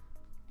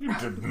 You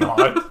did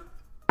not.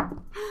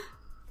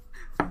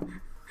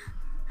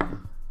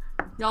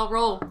 Y'all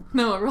roll.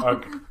 No, I roll.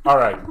 Okay. All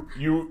right.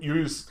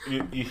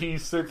 He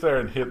sits there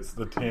and hits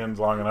the tins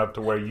long enough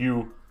to where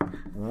you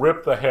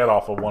rip the head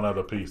off of one of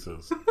the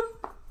pieces.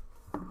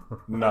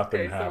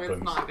 Nothing Okay, so happens.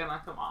 it's not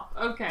gonna come off.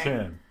 Okay.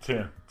 10,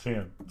 10,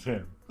 10,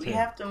 10. We 10,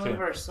 have to move 10,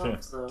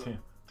 ourselves, 10, though. 10,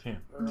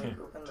 10, Or, like, 10,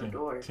 open the 10,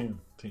 door. 10,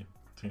 10,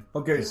 10.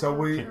 Okay, so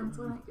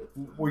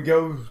we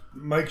go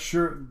make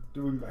sure.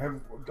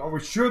 Are we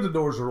sure the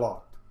doors are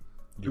locked?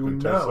 You Do we can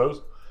test know?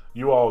 those.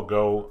 You all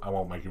go. I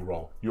won't make you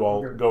roll. You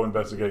all Okay. go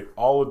investigate.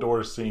 All the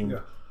doors seem Yeah.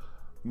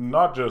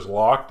 not just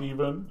locked,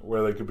 even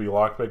where they could be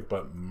lockpicked,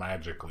 but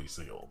magically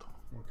sealed.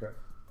 Okay.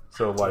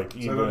 So like So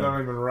even they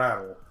don't even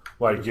rattle.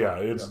 Like, yeah,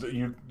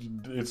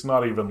 it's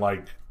not even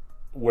like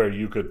where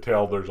you could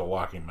tell there's a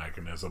locking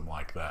mechanism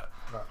like that.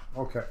 Right.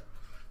 Okay.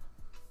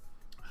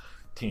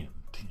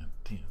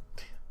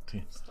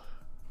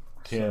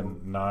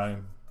 10,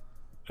 9,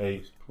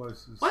 8,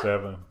 Places.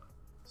 7,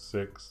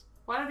 6,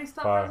 Why did he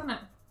stop 5, pressing it?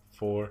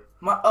 4.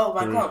 My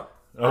Three. clone.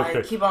 Okay,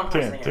 I keep on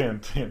pressing 10,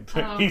 it.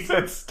 10. Oh. He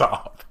said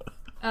stop.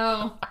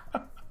 Oh.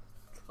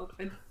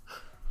 Stupid.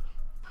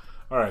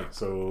 All right,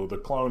 so the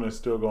clone is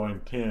still going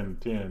 10.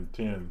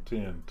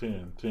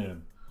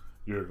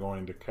 You're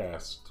going to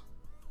cast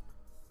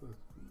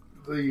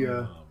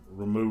The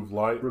remove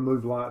light.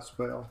 remove light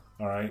spell.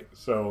 All right,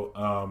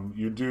 so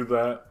you do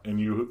that, and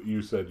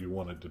you said you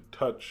wanted to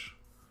touch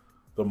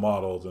the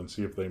models and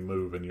see if they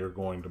move, and you're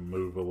going to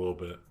move a little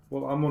bit.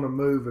 Well, I'm going to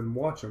move and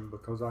watch them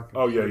because I can.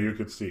 Oh yeah, see. you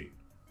could see.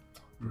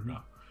 Mhm. No.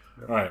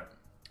 Yep.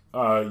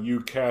 All right,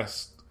 you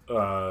cast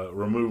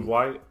remove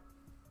light.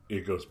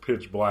 It goes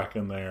pitch black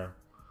in there.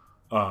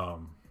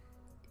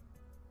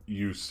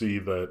 You see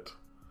that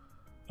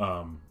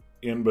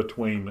in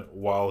between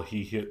while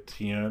he hit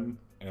 10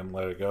 and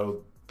let it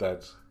go,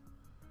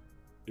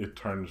 it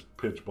turns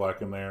pitch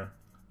black in there.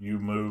 You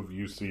move,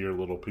 you see your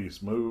little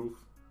piece move.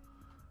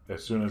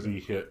 As soon as he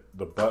hit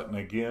the button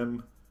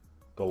again,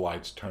 the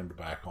lights turned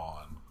back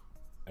on,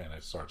 and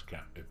it starts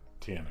counting at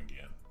 10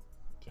 again.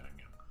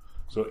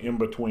 So in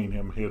between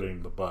him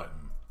hitting the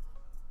button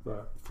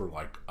Right. for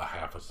like a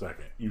half a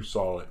second, you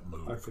saw it I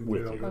move can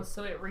with tell. you. Oh,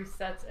 so it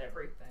resets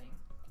everything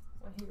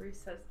when he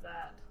resets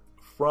that.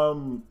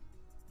 From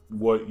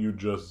what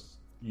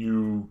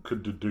you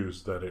could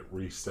deduce that it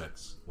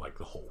resets like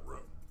the whole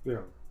room.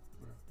 Yeah.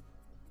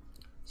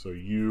 So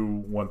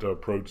you want to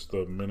approach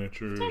the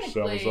miniature Technically,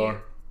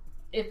 Salazar?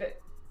 If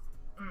it,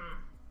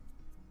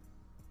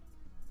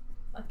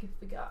 like if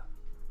we got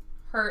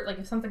hurt, like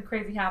if something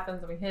crazy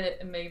happens and we hit it,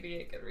 and maybe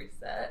it could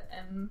reset.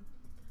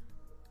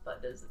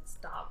 But does it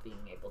stop being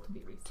able to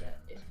be reset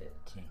if it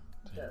 10.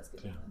 does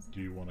get damaged? Do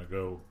you want to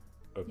go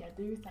Yeah,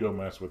 do your thing. go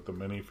mess with the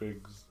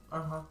minifigs?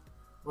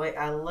 Wait,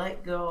 I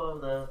let go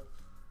of the.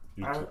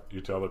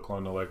 You tell the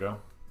clone to let go?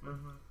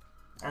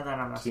 And then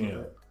I mess with 10,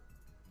 it.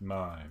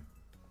 9.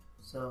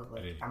 So,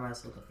 like, 8. I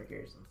mess with the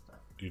figures and stuff.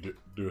 You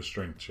do a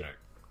strength check.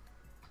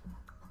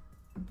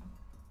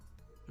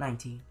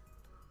 19.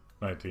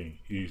 19.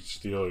 You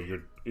still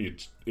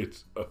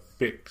it's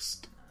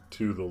affixed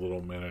to the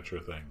little miniature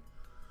thing.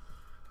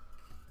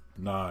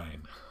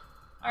 9.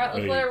 Alright,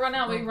 let's 8. let it run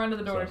out. We can run to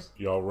the So doors.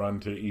 y'all run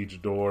to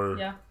each door.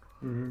 Yeah,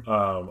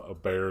 A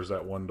bear's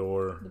at one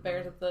door. the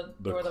bear's at the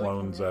The door.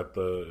 clone's that we at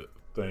the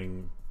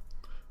thing.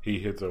 He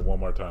hits it one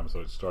more time, so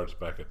it starts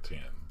back at 10.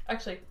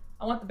 Actually,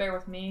 I want the bear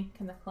with me.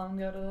 Can the clone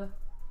go to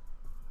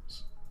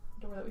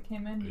the door that we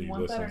came in? Do you He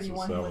want that, or do listens you to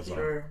want him with you?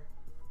 Salazar. Sure.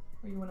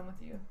 Or you want him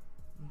with you?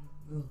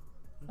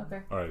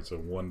 Okay. All right, so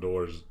one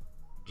door's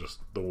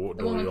just the door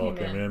one we y'all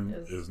came came in in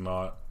is- is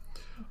not.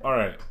 All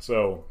right,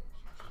 so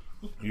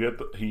you hit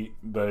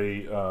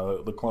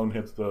the clone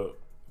hits the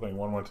thing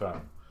one more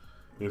time.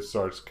 It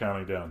starts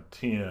counting down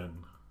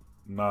 10,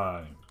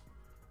 9,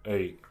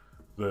 8.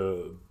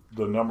 The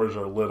numbers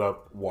are lit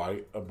up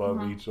white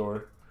above each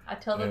door. I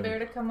tell the And- bear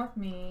to come with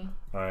me.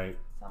 All right,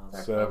 Salazar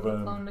tells 7.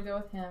 the clone to go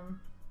with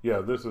him. Yeah,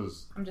 this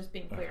is I'm just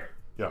being clear.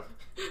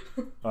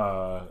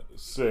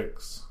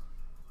 6.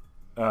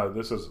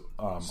 This is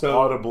So-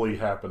 audibly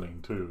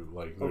happening too.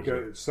 Like there's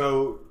Okay.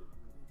 So,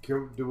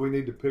 do we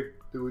need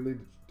to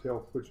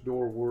tell which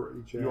door we're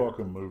each at? you all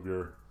can move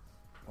your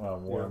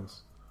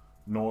ones.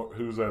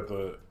 Who's at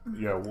the?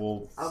 Yeah,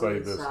 we'll I'll say be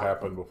this south.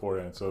 happened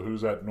beforehand. So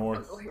who's at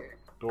north Go here.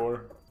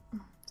 door?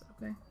 It's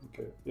okay.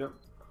 Okay. Yep.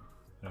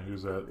 And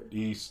who's at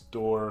east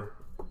door?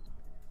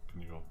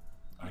 Can you go?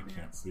 I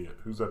can't see it.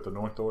 Who's at the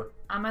north door?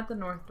 I'm at the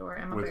north door.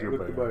 I'm a With bear. your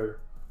With the bear.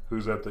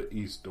 Who's at the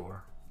east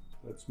door?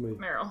 That's me.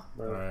 Meryl.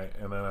 All right,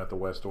 and then at the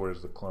west door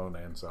is the clone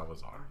and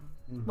Salazar.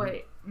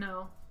 Wait,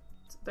 no.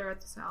 They're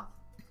at the south.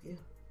 The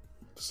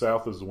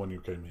south is the one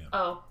you came in.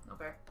 Oh,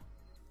 okay.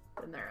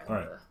 Then they're at All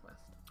right. the west.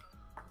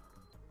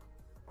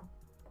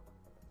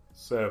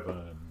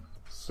 7,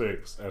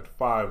 6. At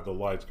 5, the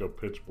lights go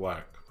pitch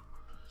black.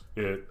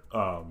 It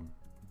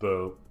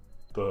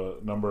the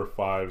number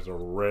 5s are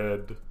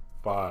red.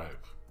 5,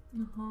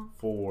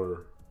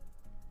 4,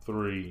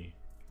 3.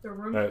 The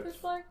room At- is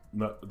pitch black?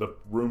 No, the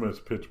room is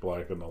pitch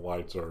black and the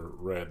lights are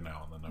red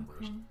now on the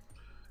numbers.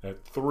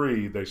 At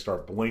 3, they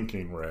start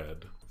blinking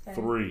red. Okay.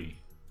 3,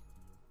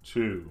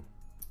 2,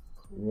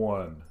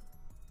 1,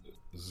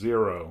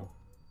 0.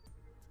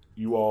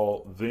 You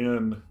all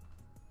then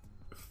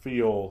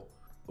feel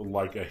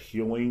like a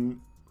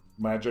healing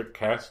magic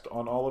cast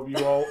on all of you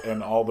all,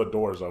 and all the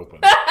doors open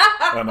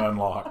and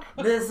unlock.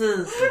 This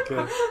is.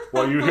 Okay.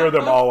 Well, you hear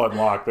them all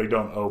unlock. They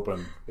don't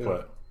open, Yeah.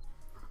 but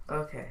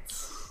Okay.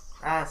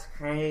 That's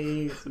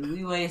crazy.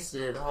 We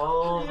wasted a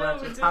whole Yeah,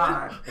 bunch we of did.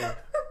 time.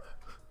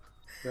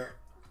 Yeah.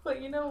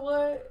 But you know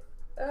what?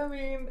 I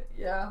mean,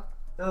 yeah,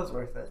 It was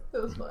worth it.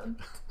 it was fun.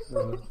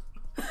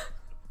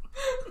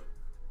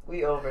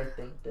 We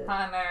overthinked it.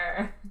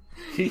 Hunter.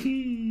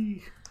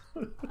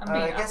 I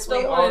mean, I guess still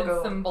we all wanted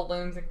go- some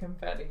balloons and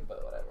confetti,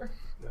 but whatever.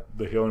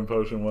 The healing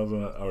potion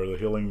wasn't, or the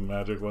healing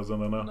magic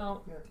wasn't enough?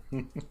 No.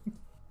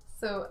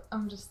 So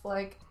I'm just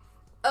like,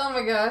 oh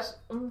my gosh,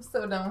 I'm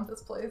so done with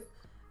this place.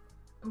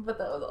 But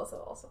that was also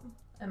awesome.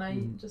 And I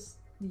just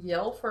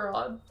yell for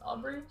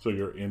Aubrey. So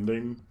you're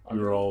ending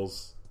your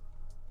all's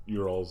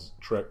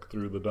trek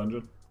through the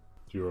dungeon?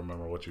 Do you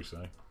remember what you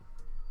say?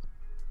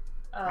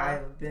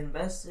 I've been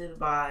bested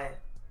by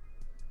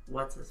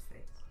what's his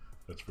face.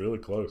 It's really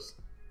close.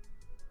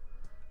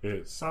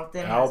 It's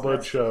Something has Alba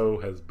bested- Cho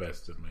has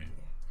bested me.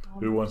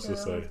 Who wants to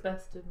say?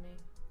 Bested me.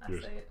 I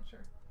Yours. say it, sure.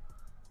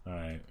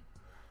 Alright.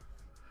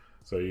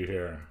 So you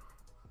hear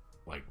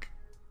like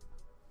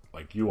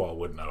you all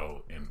would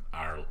know in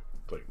our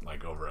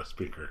like over a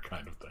speaker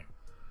kind of thing.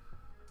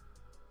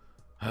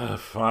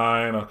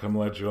 Fine, I'll come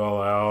let you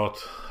all out.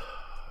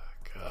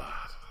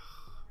 God.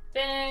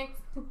 Thanks.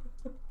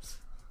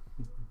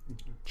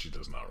 She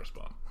does not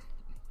respond.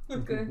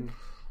 Okay.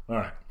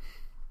 Alright.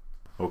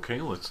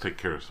 Okay, let's take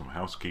care of some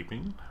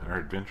housekeeping. Our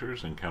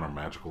adventures encounter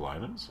magical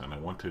items, and I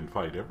want to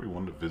invite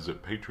everyone to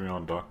visit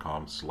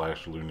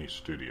patreon.com/Looney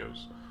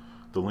Studios.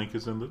 The link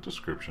is in the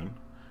description,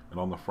 and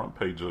on the front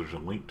page there's a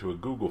link to a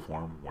Google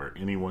form where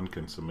anyone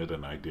can submit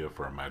an idea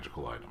for a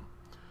magical item.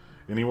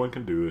 Anyone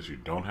can do this, you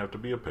don't have to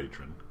be a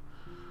patron.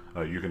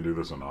 You can do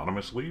this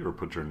anonymously or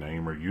put your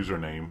name or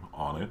username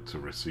on it to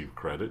receive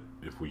credit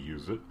if we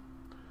use it.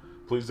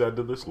 Please add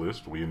to this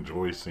list. We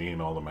enjoy seeing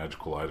all the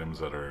magical items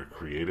that are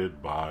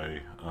created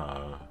by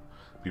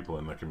people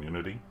in the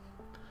community.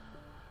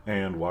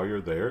 And while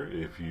you're there,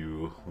 if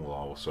you will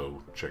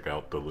also check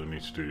out the Looney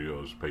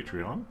Studios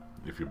Patreon.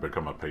 If you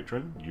become a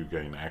patron, you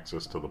gain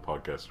access to the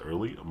podcast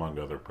early, among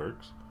other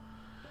perks.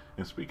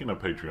 And speaking of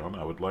Patreon,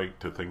 I would like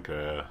to thank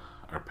our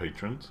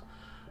patrons.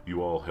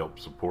 You all help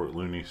support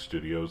Looney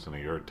Studios and A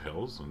Yard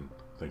Tales, and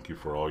thank you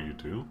for all you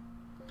do.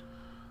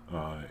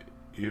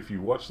 If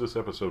you watch this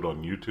episode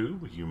on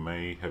YouTube, you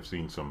may have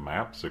seen some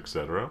maps,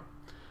 etc.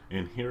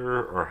 And here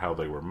are how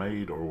they were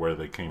made or where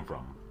they came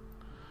from.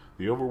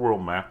 The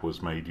overworld map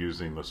was made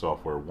using the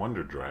software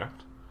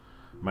WonderDraft.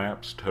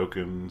 Maps,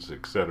 tokens,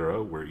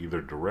 etc. were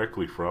either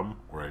directly from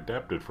or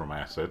adapted from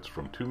assets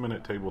from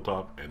 2-Minute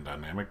Tabletop and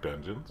Dynamic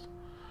Dungeons.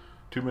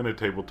 2-Minute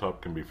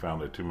Tabletop can be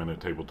found at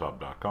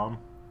 2minutetabletop.com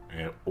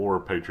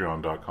or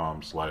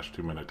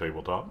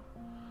patreon.com/2minutetabletop.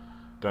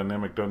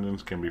 Dynamic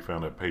Dungeons can be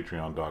found at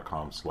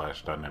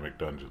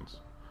patreon.com/dynamicdungeons.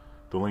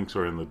 The links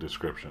are in the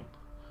description.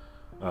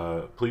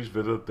 Please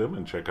visit them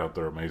and check out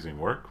their amazing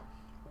work.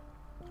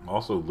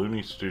 Also,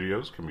 Looney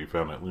Studios can be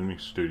found at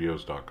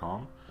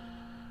looneystudios.com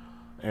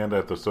and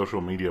at the social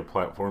media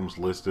platforms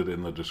listed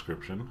in the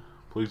description.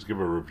 Please give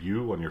a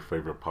review on your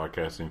favorite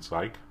podcasting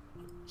site.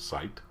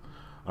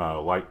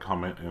 Like,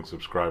 comment, and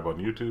subscribe on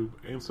YouTube,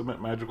 and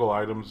submit magical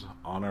items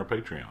on our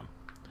Patreon.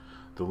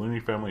 The Looney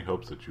family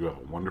hopes that you have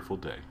a wonderful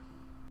day.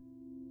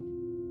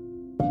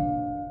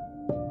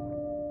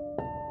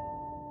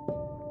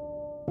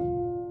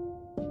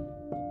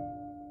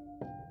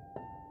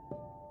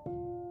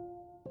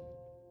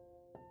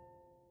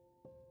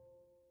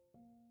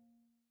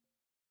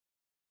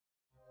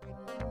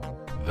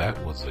 That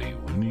was a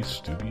Looney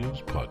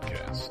Studios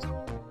podcast.